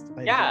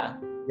 Yeah.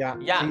 Yeah.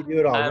 Yeah. So you do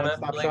it all. I'm a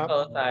One-stop fully shop?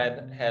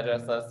 qualified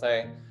hairdresser,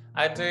 so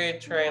I do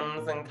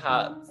trims and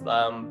cuts.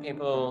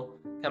 People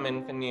come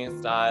in for new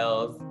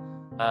styles.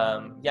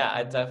 Yeah,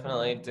 I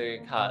definitely do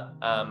cut.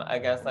 I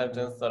guess I've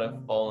just sort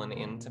of fallen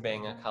into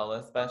being a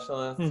color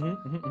specialist.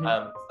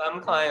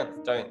 Some clients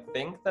don't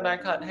think that I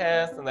cut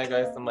hair, so they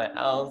go somewhere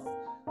else.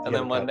 And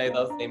then one day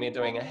they'll see me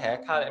doing a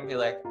haircut and be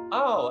like,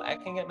 oh, I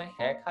can get my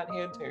hair cut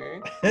here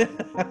too.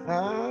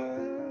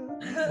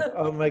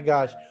 Oh my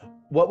gosh.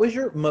 What was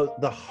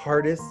the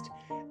hardest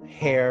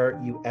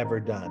hair you ever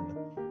done?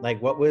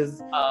 Like, what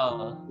was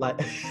like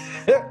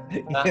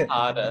the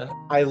hardest?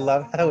 I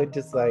love how it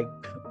just like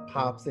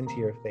pops into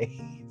your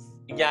face.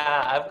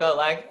 Yeah, I've got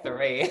like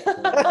 3.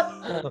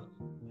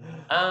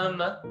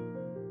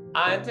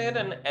 I did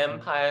an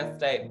Empire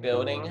State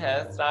Building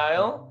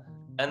hairstyle,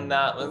 and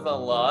that was a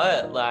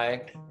lot.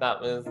 Like,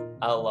 that was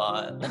a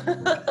lot.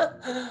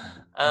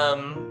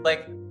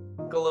 Like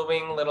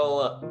gluing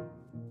little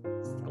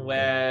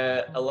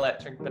square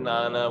electric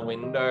banana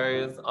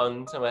windows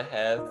onto a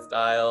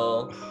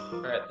hairstyle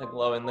for it to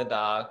glow in the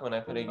dark when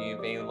I put a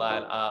UV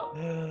light up.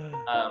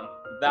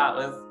 That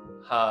was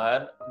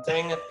hard.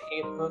 Doing a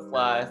pizza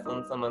slice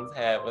on someone's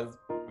hair was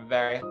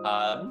very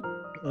hard.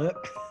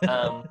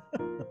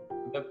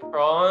 The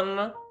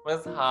prawn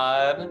was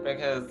hard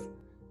because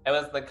it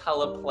was the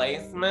color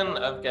placement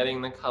of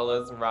getting the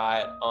colors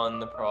right on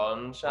the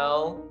prawn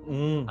shell,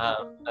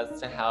 as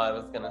to how I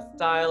was going to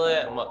style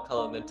it and what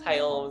color the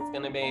tail was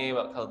going to be,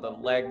 what color the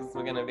legs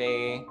were going to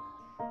be.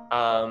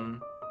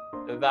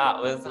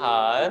 That was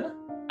hard.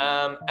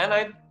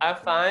 And I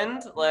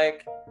find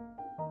like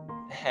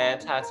hair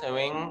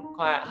tattooing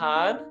quite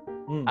hard.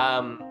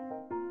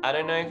 I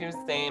don't know if you've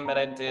seen, but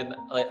I did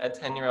like a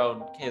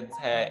 10-year-old kid's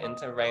hair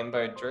into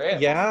rainbow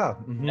drip. Yeah.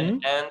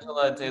 And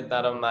Angela did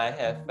that on my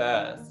hair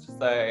first.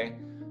 So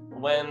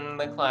when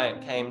the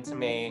client came to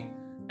me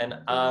and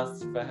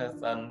asked for her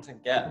son to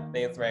get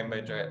these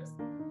rainbow drips,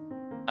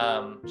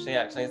 she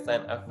actually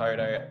sent a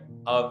photo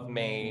of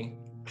me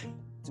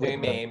to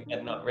me,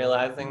 but not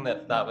realizing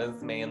that that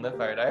was me in the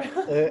photo.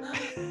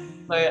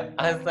 So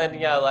I said,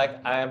 yeah,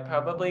 like I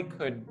probably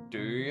could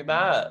do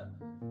that,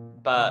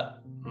 but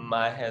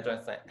my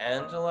hairdresser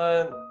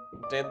Angela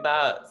did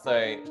that,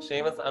 so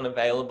she was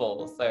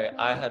unavailable, so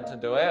I had to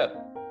do it.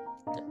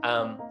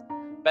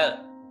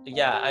 But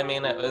yeah, I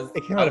mean, it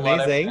came out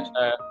amazing. Lot of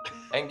pressure,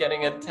 and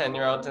getting a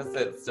 10-year-old to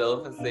sit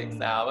still for 6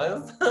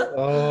 hours.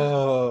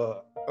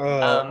 That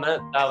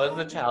was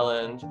a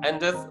challenge, and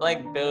just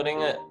like building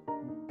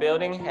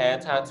hair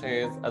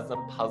tattoos as a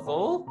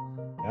puzzle,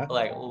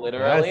 like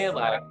literally,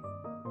 like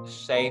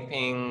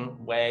shaping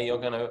where you're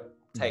gonna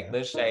take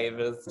the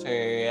shavers to,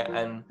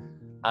 and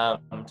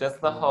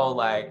just the whole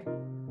like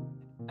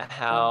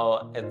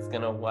how it's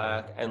gonna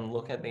work and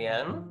look at the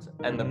end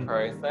and the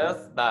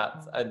process.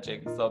 That's a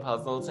jigsaw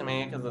puzzle to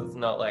me, because it's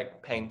not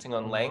like painting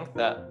on length.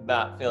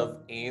 That feels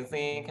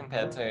easy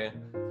compared to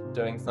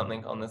doing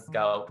something on the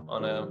scalp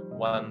on a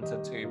 1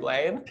 to 2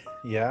 blade.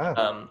 Yeah.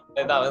 So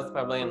that was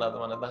probably another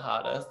one of the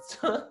hardest.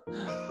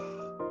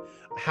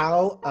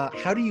 How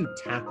do you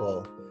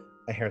tackle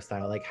a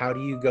hairstyle? Like, how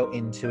do you go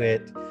into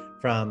it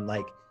from,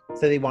 like,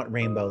 say they want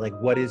rainbow, like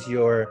what is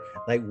your,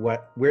 like,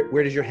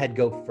 where does your head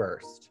go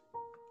first?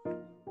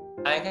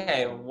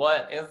 Okay,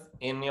 what is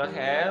in your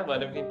hair?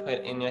 What have you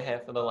put in your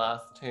hair for the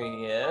last 2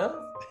 years?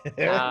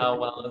 How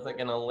well is it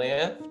gonna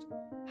lift?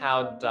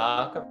 How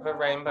dark of a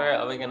rainbow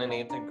are we gonna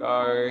need to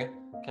go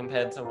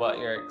compared to what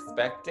you're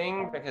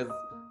expecting? Because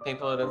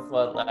people just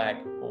want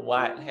like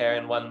white hair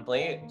and 1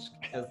 bleach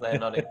because they're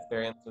not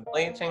experienced with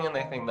bleaching and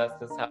they think that's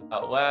just how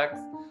it works.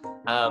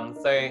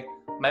 So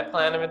my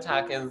plan of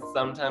attack is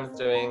sometimes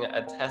doing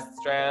a test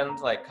strand,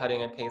 like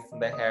cutting a piece of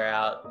the hair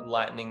out,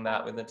 lightening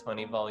that with a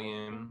 20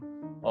 volume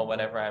or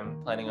whatever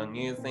I'm planning on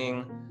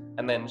using,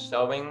 and then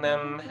showing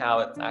them how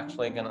it's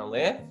actually gonna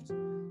lift.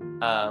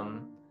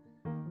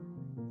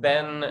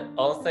 Then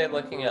also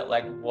looking at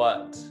like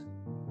what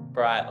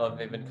bright or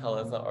vivid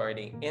colors are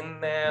already in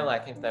there,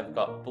 like if they've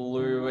got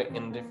blue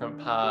in different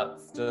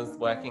parts, just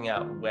working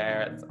out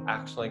where it's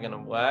actually going to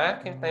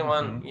work. If they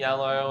want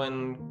yellow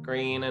and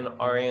green and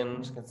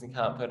orange, because you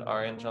can't put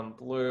orange on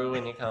blue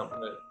and you can't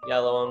put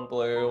yellow on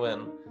blue,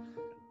 and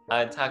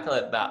I tackle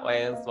it that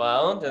way as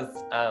well,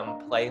 just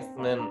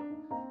placement.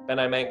 But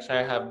I make sure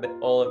I have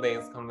all of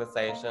these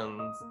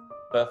conversations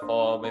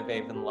before we've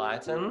even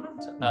lightened.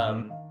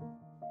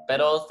 but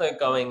also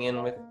going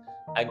in with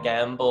a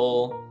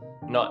gamble,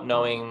 not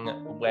knowing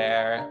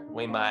where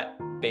we might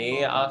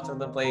be after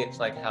the bleach,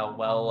 like how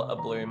well a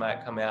blue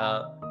might come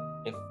out,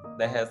 if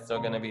the hair's still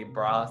going to be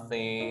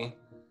brassy.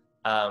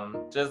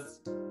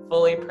 Just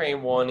fully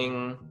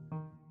pre-warning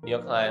your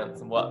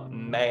clients what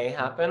may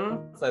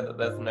happen so that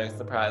there's no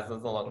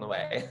surprises along the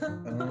way.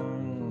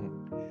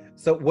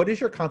 So what is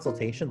your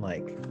consultation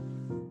like?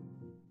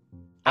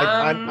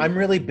 I'm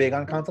really big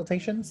on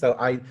consultation, so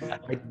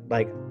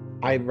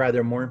I'd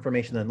rather more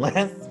information than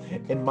less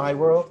in my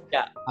world.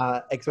 Yeah.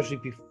 Especially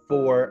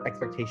before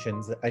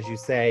expectations, as you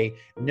say,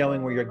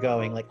 knowing where you're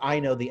going. Like, I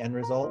know the end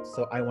result,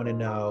 so I want to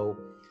know,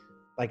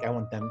 like, I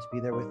want them to be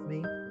there with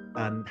me.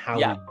 And how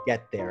we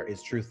get there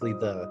is truthfully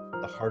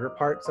the harder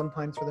part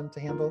sometimes for them to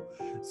handle.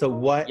 So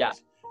what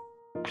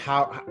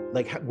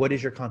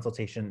is your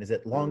consultation? Is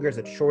it longer? Is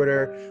it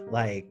shorter?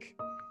 Like,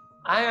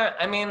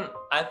 I mean,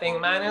 I think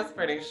mine is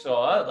pretty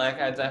short. Like,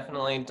 I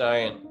definitely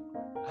don't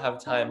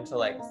have time to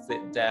like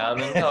sit down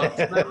and talk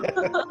to them.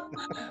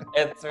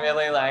 It's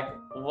really like,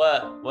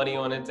 what do you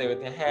want to do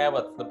with your hair?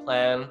 What's the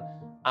plan?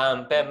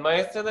 But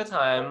most of the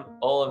time,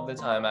 all of the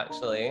time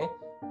actually,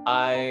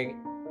 I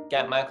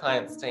get my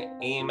clients to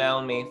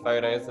email me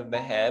photos of the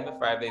hair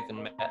before I've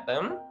even met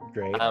them.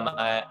 Great.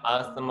 I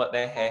ask them what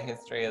their hair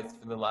history is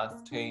for the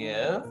last 2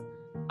 years.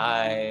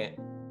 I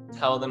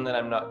tell them that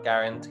I'm not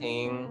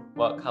guaranteeing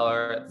what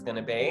color it's going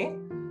to be.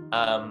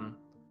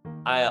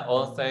 I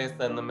also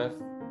send them a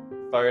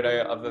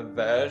photo of a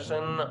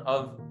version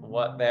of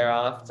what they're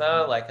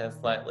after, like a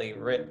slightly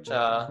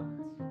richer,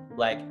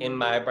 like in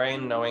my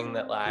brain, knowing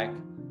that like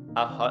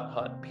a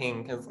hot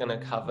pink is going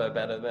to cover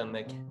better than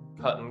the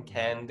cotton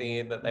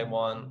candy that they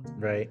want,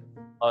 right,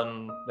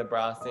 on the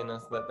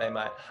brassiness that they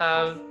might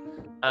have.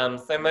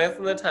 So most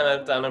of the time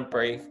I've done a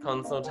brief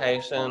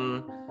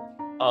consultation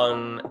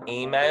on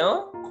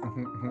email,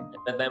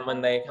 but then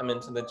when they come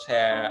into the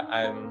chair,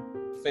 I'm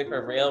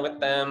super real with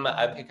them.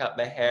 I pick up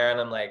the hair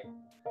and I'm like,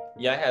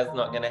 your hair's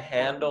not going to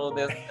handle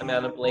this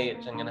amount of bleach.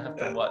 I'm going to have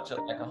to watch it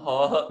like a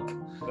hawk.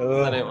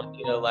 I don't want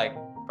you to like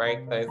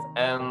break those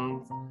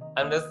ends.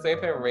 I'm just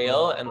super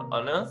real and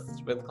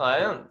honest with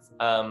clients.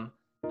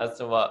 As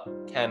to what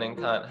can and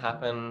can't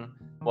happen,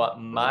 what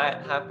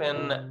might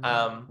happen,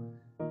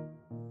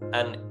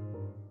 an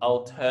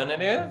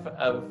alternative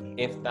of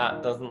if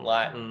that doesn't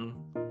lighten,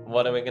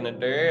 what are we going to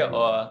do?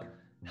 Or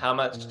how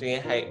much do you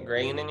hate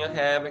green in your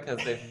hair?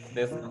 Because if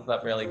this comes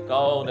up really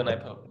gold and I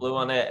put blue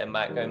on it, it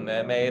might go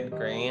mermaid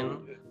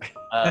green.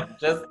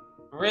 Just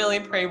really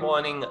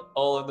pre-warning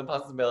all of the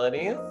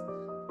possibilities.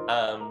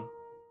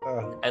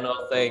 And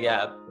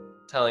also,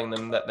 telling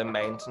them that the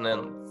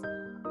maintenance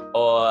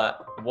or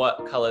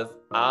what colors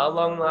are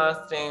long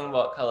lasting,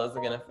 what colors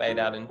are going to fade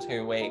out in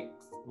 2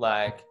 weeks.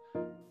 Like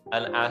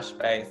an ash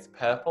based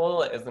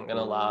purple isn't going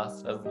to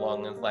last as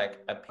long as like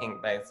a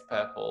pink based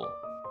purple.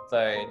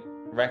 So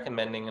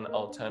recommending an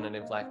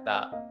alternative like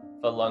that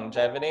for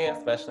longevity,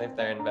 especially if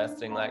they're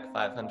investing like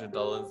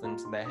 $500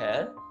 into their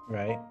hair.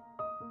 Right.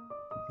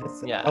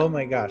 Oh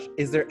my gosh.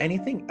 Is there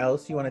anything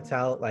else you want to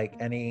tell? Like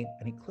any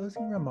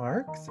closing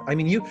remarks? I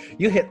mean, you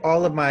hit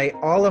all of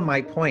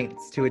my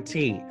points to a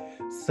T.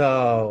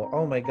 So,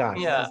 oh my gosh.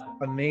 Yeah. This is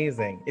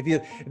amazing. If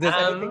there's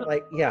anything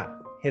like,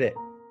 hit it.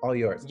 All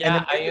yours.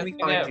 Yeah, I used to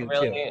get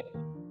really...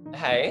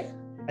 Hey?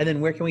 And then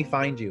where can we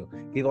find you?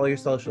 Give all your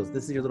socials.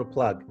 This is your little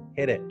plug.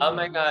 Hit it. Oh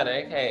my God,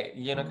 okay.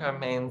 Unicorn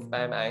Mains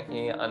by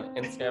Mikey on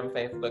Instagram,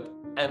 Facebook,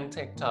 and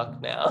TikTok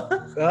now.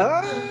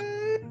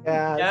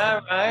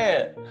 Yeah,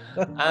 right.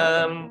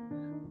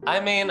 I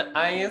mean,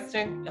 I used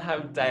to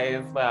have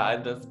days where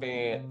I'd just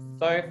be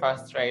so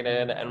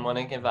frustrated and want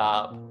to give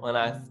up when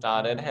I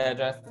started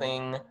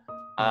hairdressing.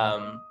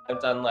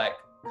 I've done like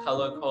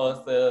color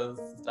courses,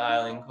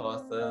 styling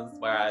courses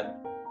where I'd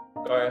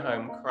go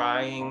home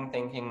crying,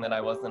 thinking that I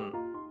wasn't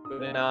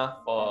good enough,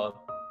 or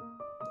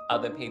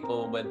other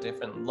people were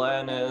different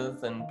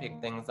learners and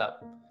picked things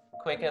up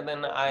quicker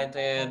than I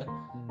did.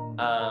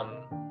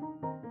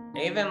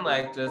 Even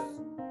like just,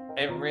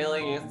 it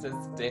really used to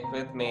stick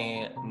with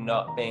me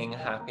not being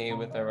happy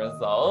with the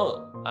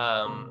result.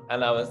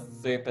 And I was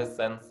super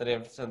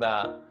sensitive to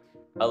that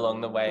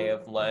along the way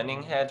of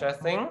learning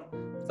hairdressing.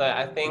 So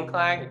I think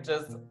like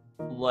just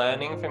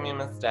learning from your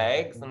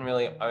mistakes and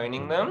really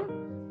owning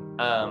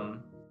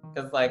them.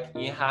 Because like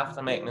you have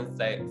to make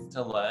mistakes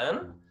to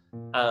learn.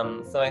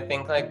 So I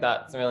think like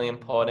that's really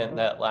important,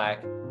 that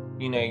like,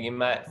 you know, you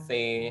might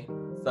see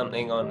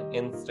something on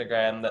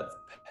Instagram that's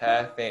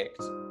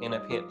perfect in a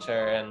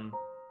picture and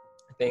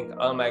think,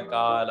 oh my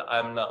God,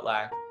 I'm not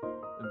like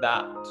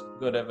that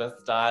good of a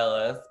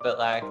stylist, but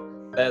like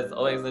there's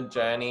always a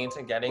journey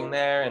to getting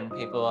there and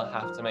people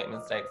have to make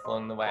mistakes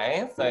along the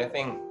way. So I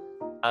think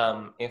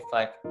if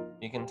like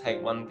you can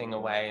take one thing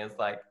away is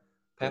like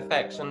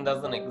perfection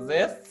doesn't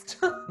exist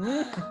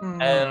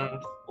and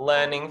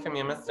learning from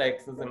your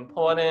mistakes is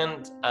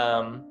important.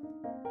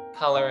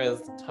 Color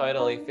is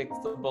totally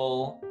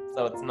fixable,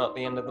 so it's not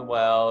the end of the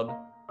world.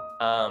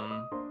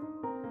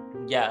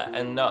 yeah,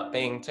 and not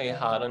being too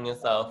hard on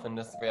yourself and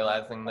just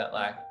realizing that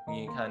like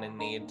you kind of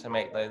need to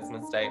make those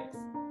mistakes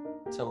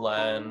to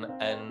learn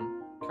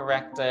and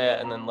correct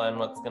it and then learn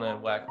what's going to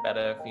work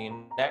better for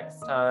you next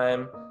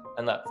time.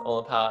 And that's all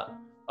a part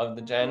of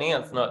the journey.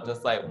 It's not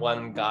just like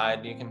one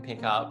guide you can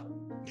pick up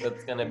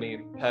that's going to be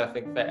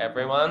perfect for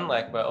everyone.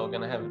 Like we're all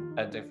going to have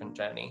a different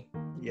journey.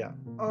 Yeah.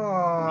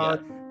 Oh,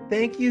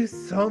 thank you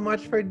so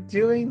much for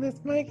doing this,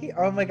 Mikey.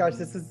 Oh my gosh,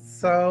 this is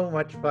so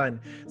much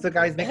fun. So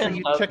guys, make sure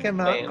you check him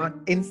out on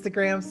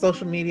Instagram,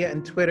 social media,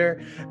 and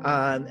Twitter,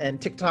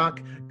 and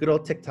TikTok. Good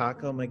old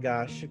TikTok. Oh my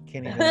gosh,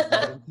 can't even get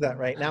into that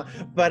right now.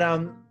 But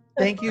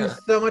thank you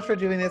so much for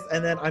doing this.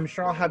 And then I'm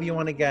sure I'll have you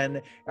on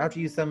again after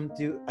you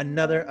do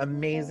another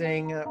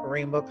amazing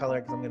rainbow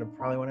color, because I'm going to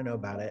probably want to know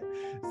about it.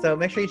 So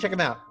make sure you check him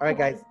out. All right,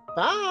 guys.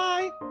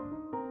 Bye.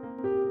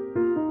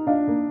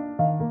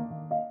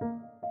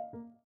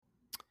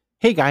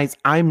 Hey guys,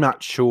 I'm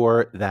not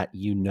sure that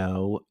you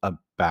know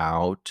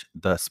about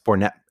the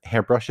Spornet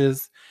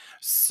hairbrushes.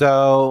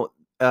 So,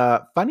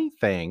 funny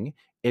thing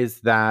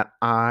is that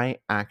I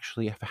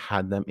actually have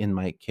had them in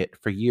my kit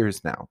for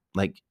years now,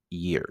 like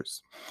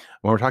years.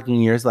 When we're talking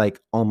years,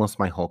 like almost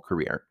my whole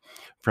career,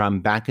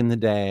 from back in the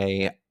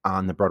day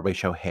on the Broadway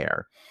show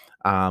Hair.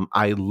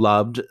 I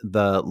loved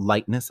the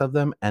lightness of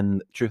them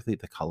and truthfully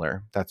the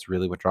color. That's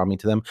really what drew me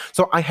to them.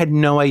 So I had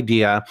no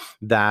idea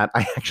that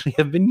I actually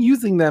have been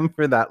using them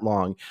for that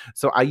long.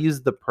 So I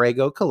used the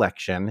Prego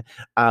collection,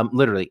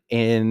 literally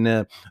in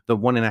the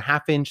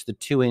 1.5 inch, the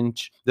 2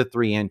 inch, the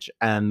 3 inch,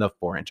 and the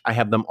 4 inch. I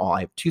have them all. I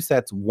have 2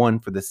 sets, one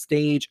for the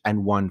stage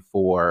and one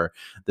for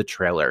the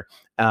trailer.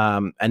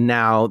 And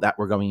now that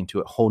we're going into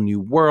a whole new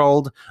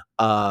world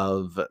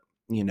of,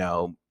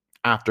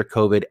 after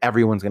COVID,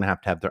 everyone's going to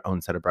have their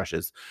own set of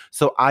brushes.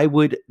 So I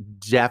would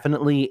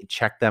definitely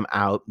check them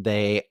out.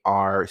 They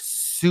are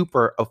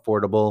super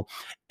affordable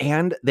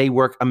and they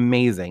work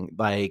amazing.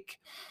 Like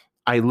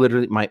I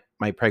literally, my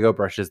Prego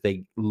brushes,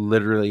 they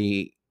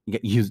literally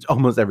get used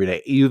almost every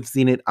day. You've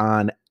seen it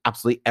on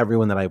absolutely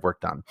everyone that I've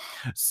worked on.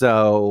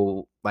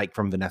 So like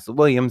from Vanessa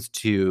Williams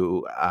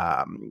to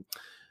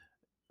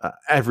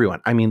everyone,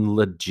 I mean,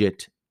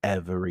 legit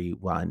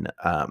everyone.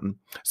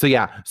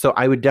 So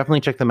I would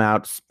definitely check them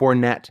out.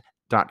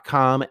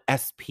 Spornet.com,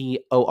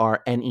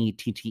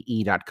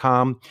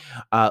 SPORNETTE.com.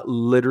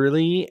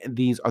 Literally,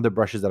 these are the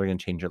brushes that are going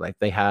to change your life.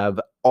 They have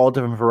all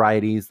different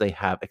varieties. They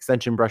have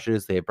extension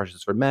brushes. They have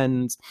brushes for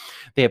men's.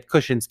 They have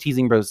cushions,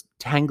 teasing bros,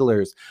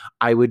 tanglers.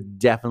 I would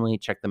definitely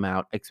check them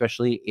out,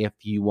 especially if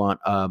you want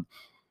a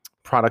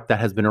product that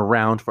has been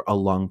around for a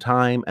long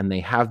time, and they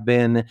have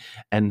been.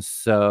 And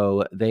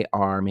so they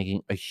are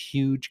making a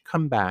huge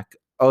comeback.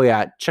 Oh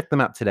yeah, check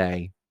them out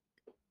today.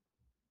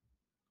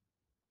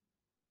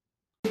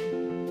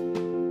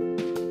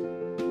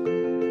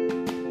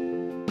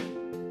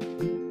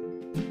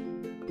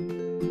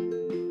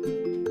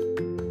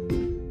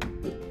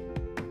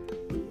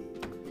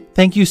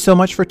 Thank you so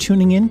much for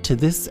tuning in to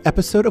this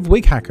episode of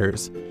Wig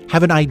Hackers.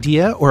 Have an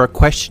idea or a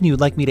question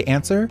you'd like me to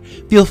answer?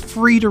 Feel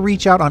free to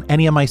reach out on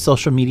any of my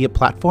social media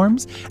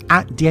platforms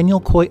at Daniel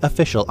Coy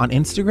Official on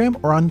Instagram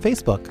or on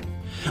Facebook.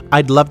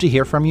 I'd love to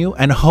hear from you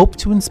and hope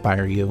to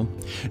inspire you.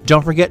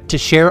 Don't forget to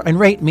share and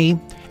rate me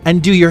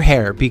and do your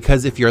hair,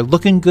 because if you're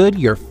looking good,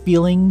 you're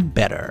feeling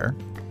better.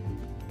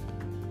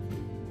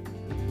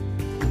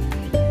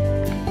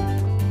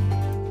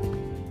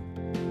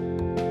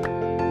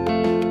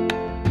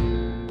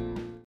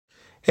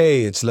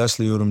 Hey, it's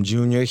Leslie Odom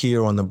Jr.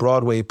 here on the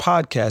Broadway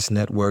Podcast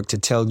Network to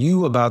tell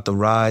you about the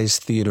Rise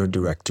Theater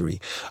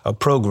Directory, a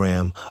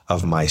program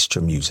of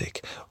Maestro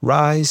Music.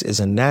 Rise is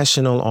a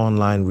national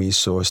online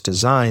resource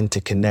designed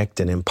to connect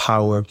and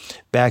empower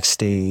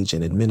backstage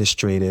and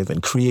administrative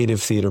and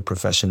creative theater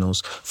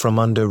professionals from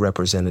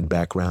underrepresented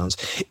backgrounds.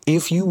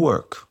 If you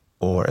work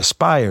or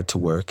aspire to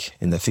work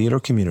in the theater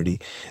community,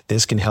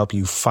 this can help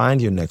you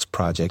find your next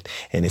project.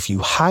 And if you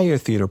hire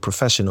theater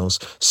professionals,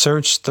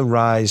 search the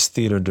Rise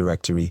Theater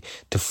Directory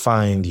to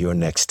find your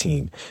next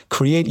team.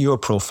 Create your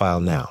profile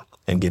now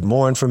and get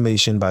more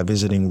information by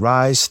visiting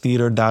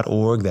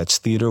risetheater.org. That's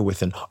theater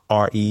with an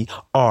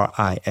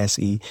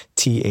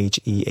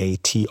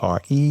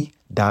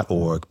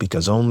RERISETHEATRE.org,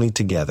 because only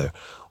together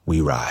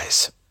we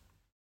rise.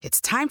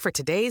 It's time for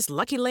today's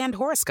Lucky Land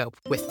horoscope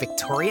with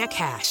Victoria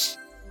Cash.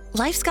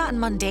 Life's gotten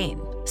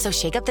mundane, so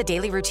shake up the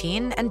daily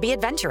routine and be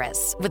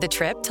adventurous with a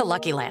trip to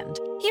Lucky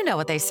Land. You know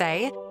what they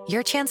say,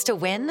 your chance to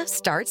win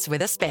starts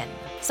with a spin.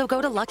 So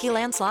go to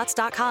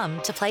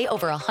LuckyLandSlots.com to play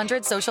over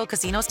 100 social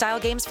casino-style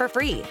games for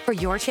free for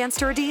your chance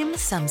to redeem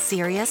some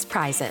serious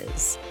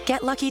prizes.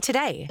 Get lucky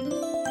today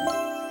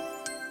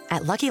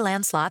at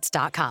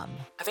LuckyLandSlots.com.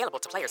 Available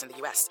to players in the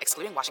U.S.,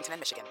 excluding Washington and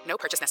Michigan. No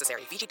purchase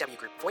necessary. VGW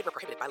Group. Void where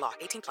prohibited by law.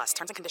 18+.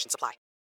 Terms and conditions apply.